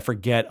in there that I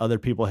forget other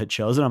people had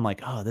chosen. I'm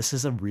like, oh, this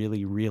is a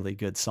really, really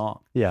good song.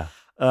 Yeah.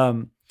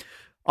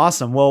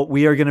 Awesome. Well,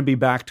 we are going to be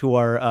back to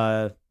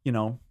our,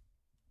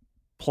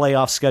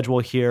 playoff schedule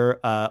here.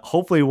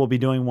 Hopefully we'll be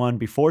doing one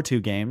before 2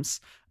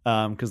 games.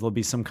 Because there'll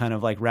be some kind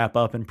of like wrap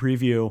up and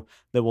preview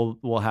that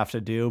we'll have to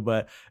do.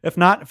 But if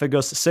not, if it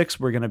goes to 6,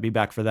 we're going to be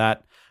back for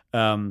that.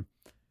 Man,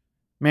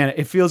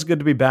 it feels good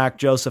to be back.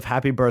 Joseph,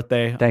 happy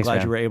birthday. Thanks, I'm glad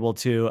man. you were able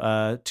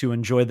to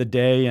enjoy the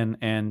day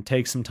and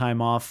take some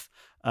time off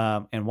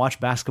and watch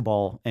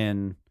basketball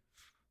in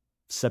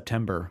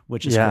September,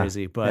 which is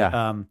crazy.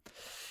 But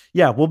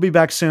we'll be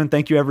back soon.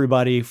 Thank you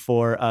everybody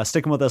for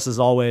sticking with us as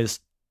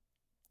always.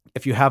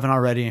 If you haven't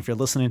already, if you're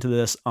listening to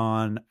this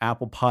on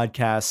Apple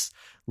Podcasts,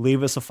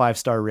 leave us a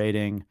 5-star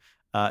rating,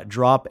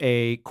 drop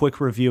a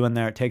quick review in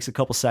there. It takes a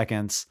couple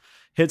seconds.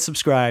 Hit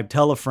subscribe,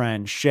 tell a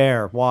friend,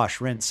 share, wash,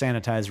 rinse,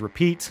 sanitize,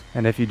 repeat.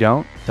 And if you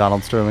don't,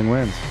 Donald Sterling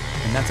wins.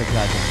 And that's a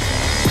goddamn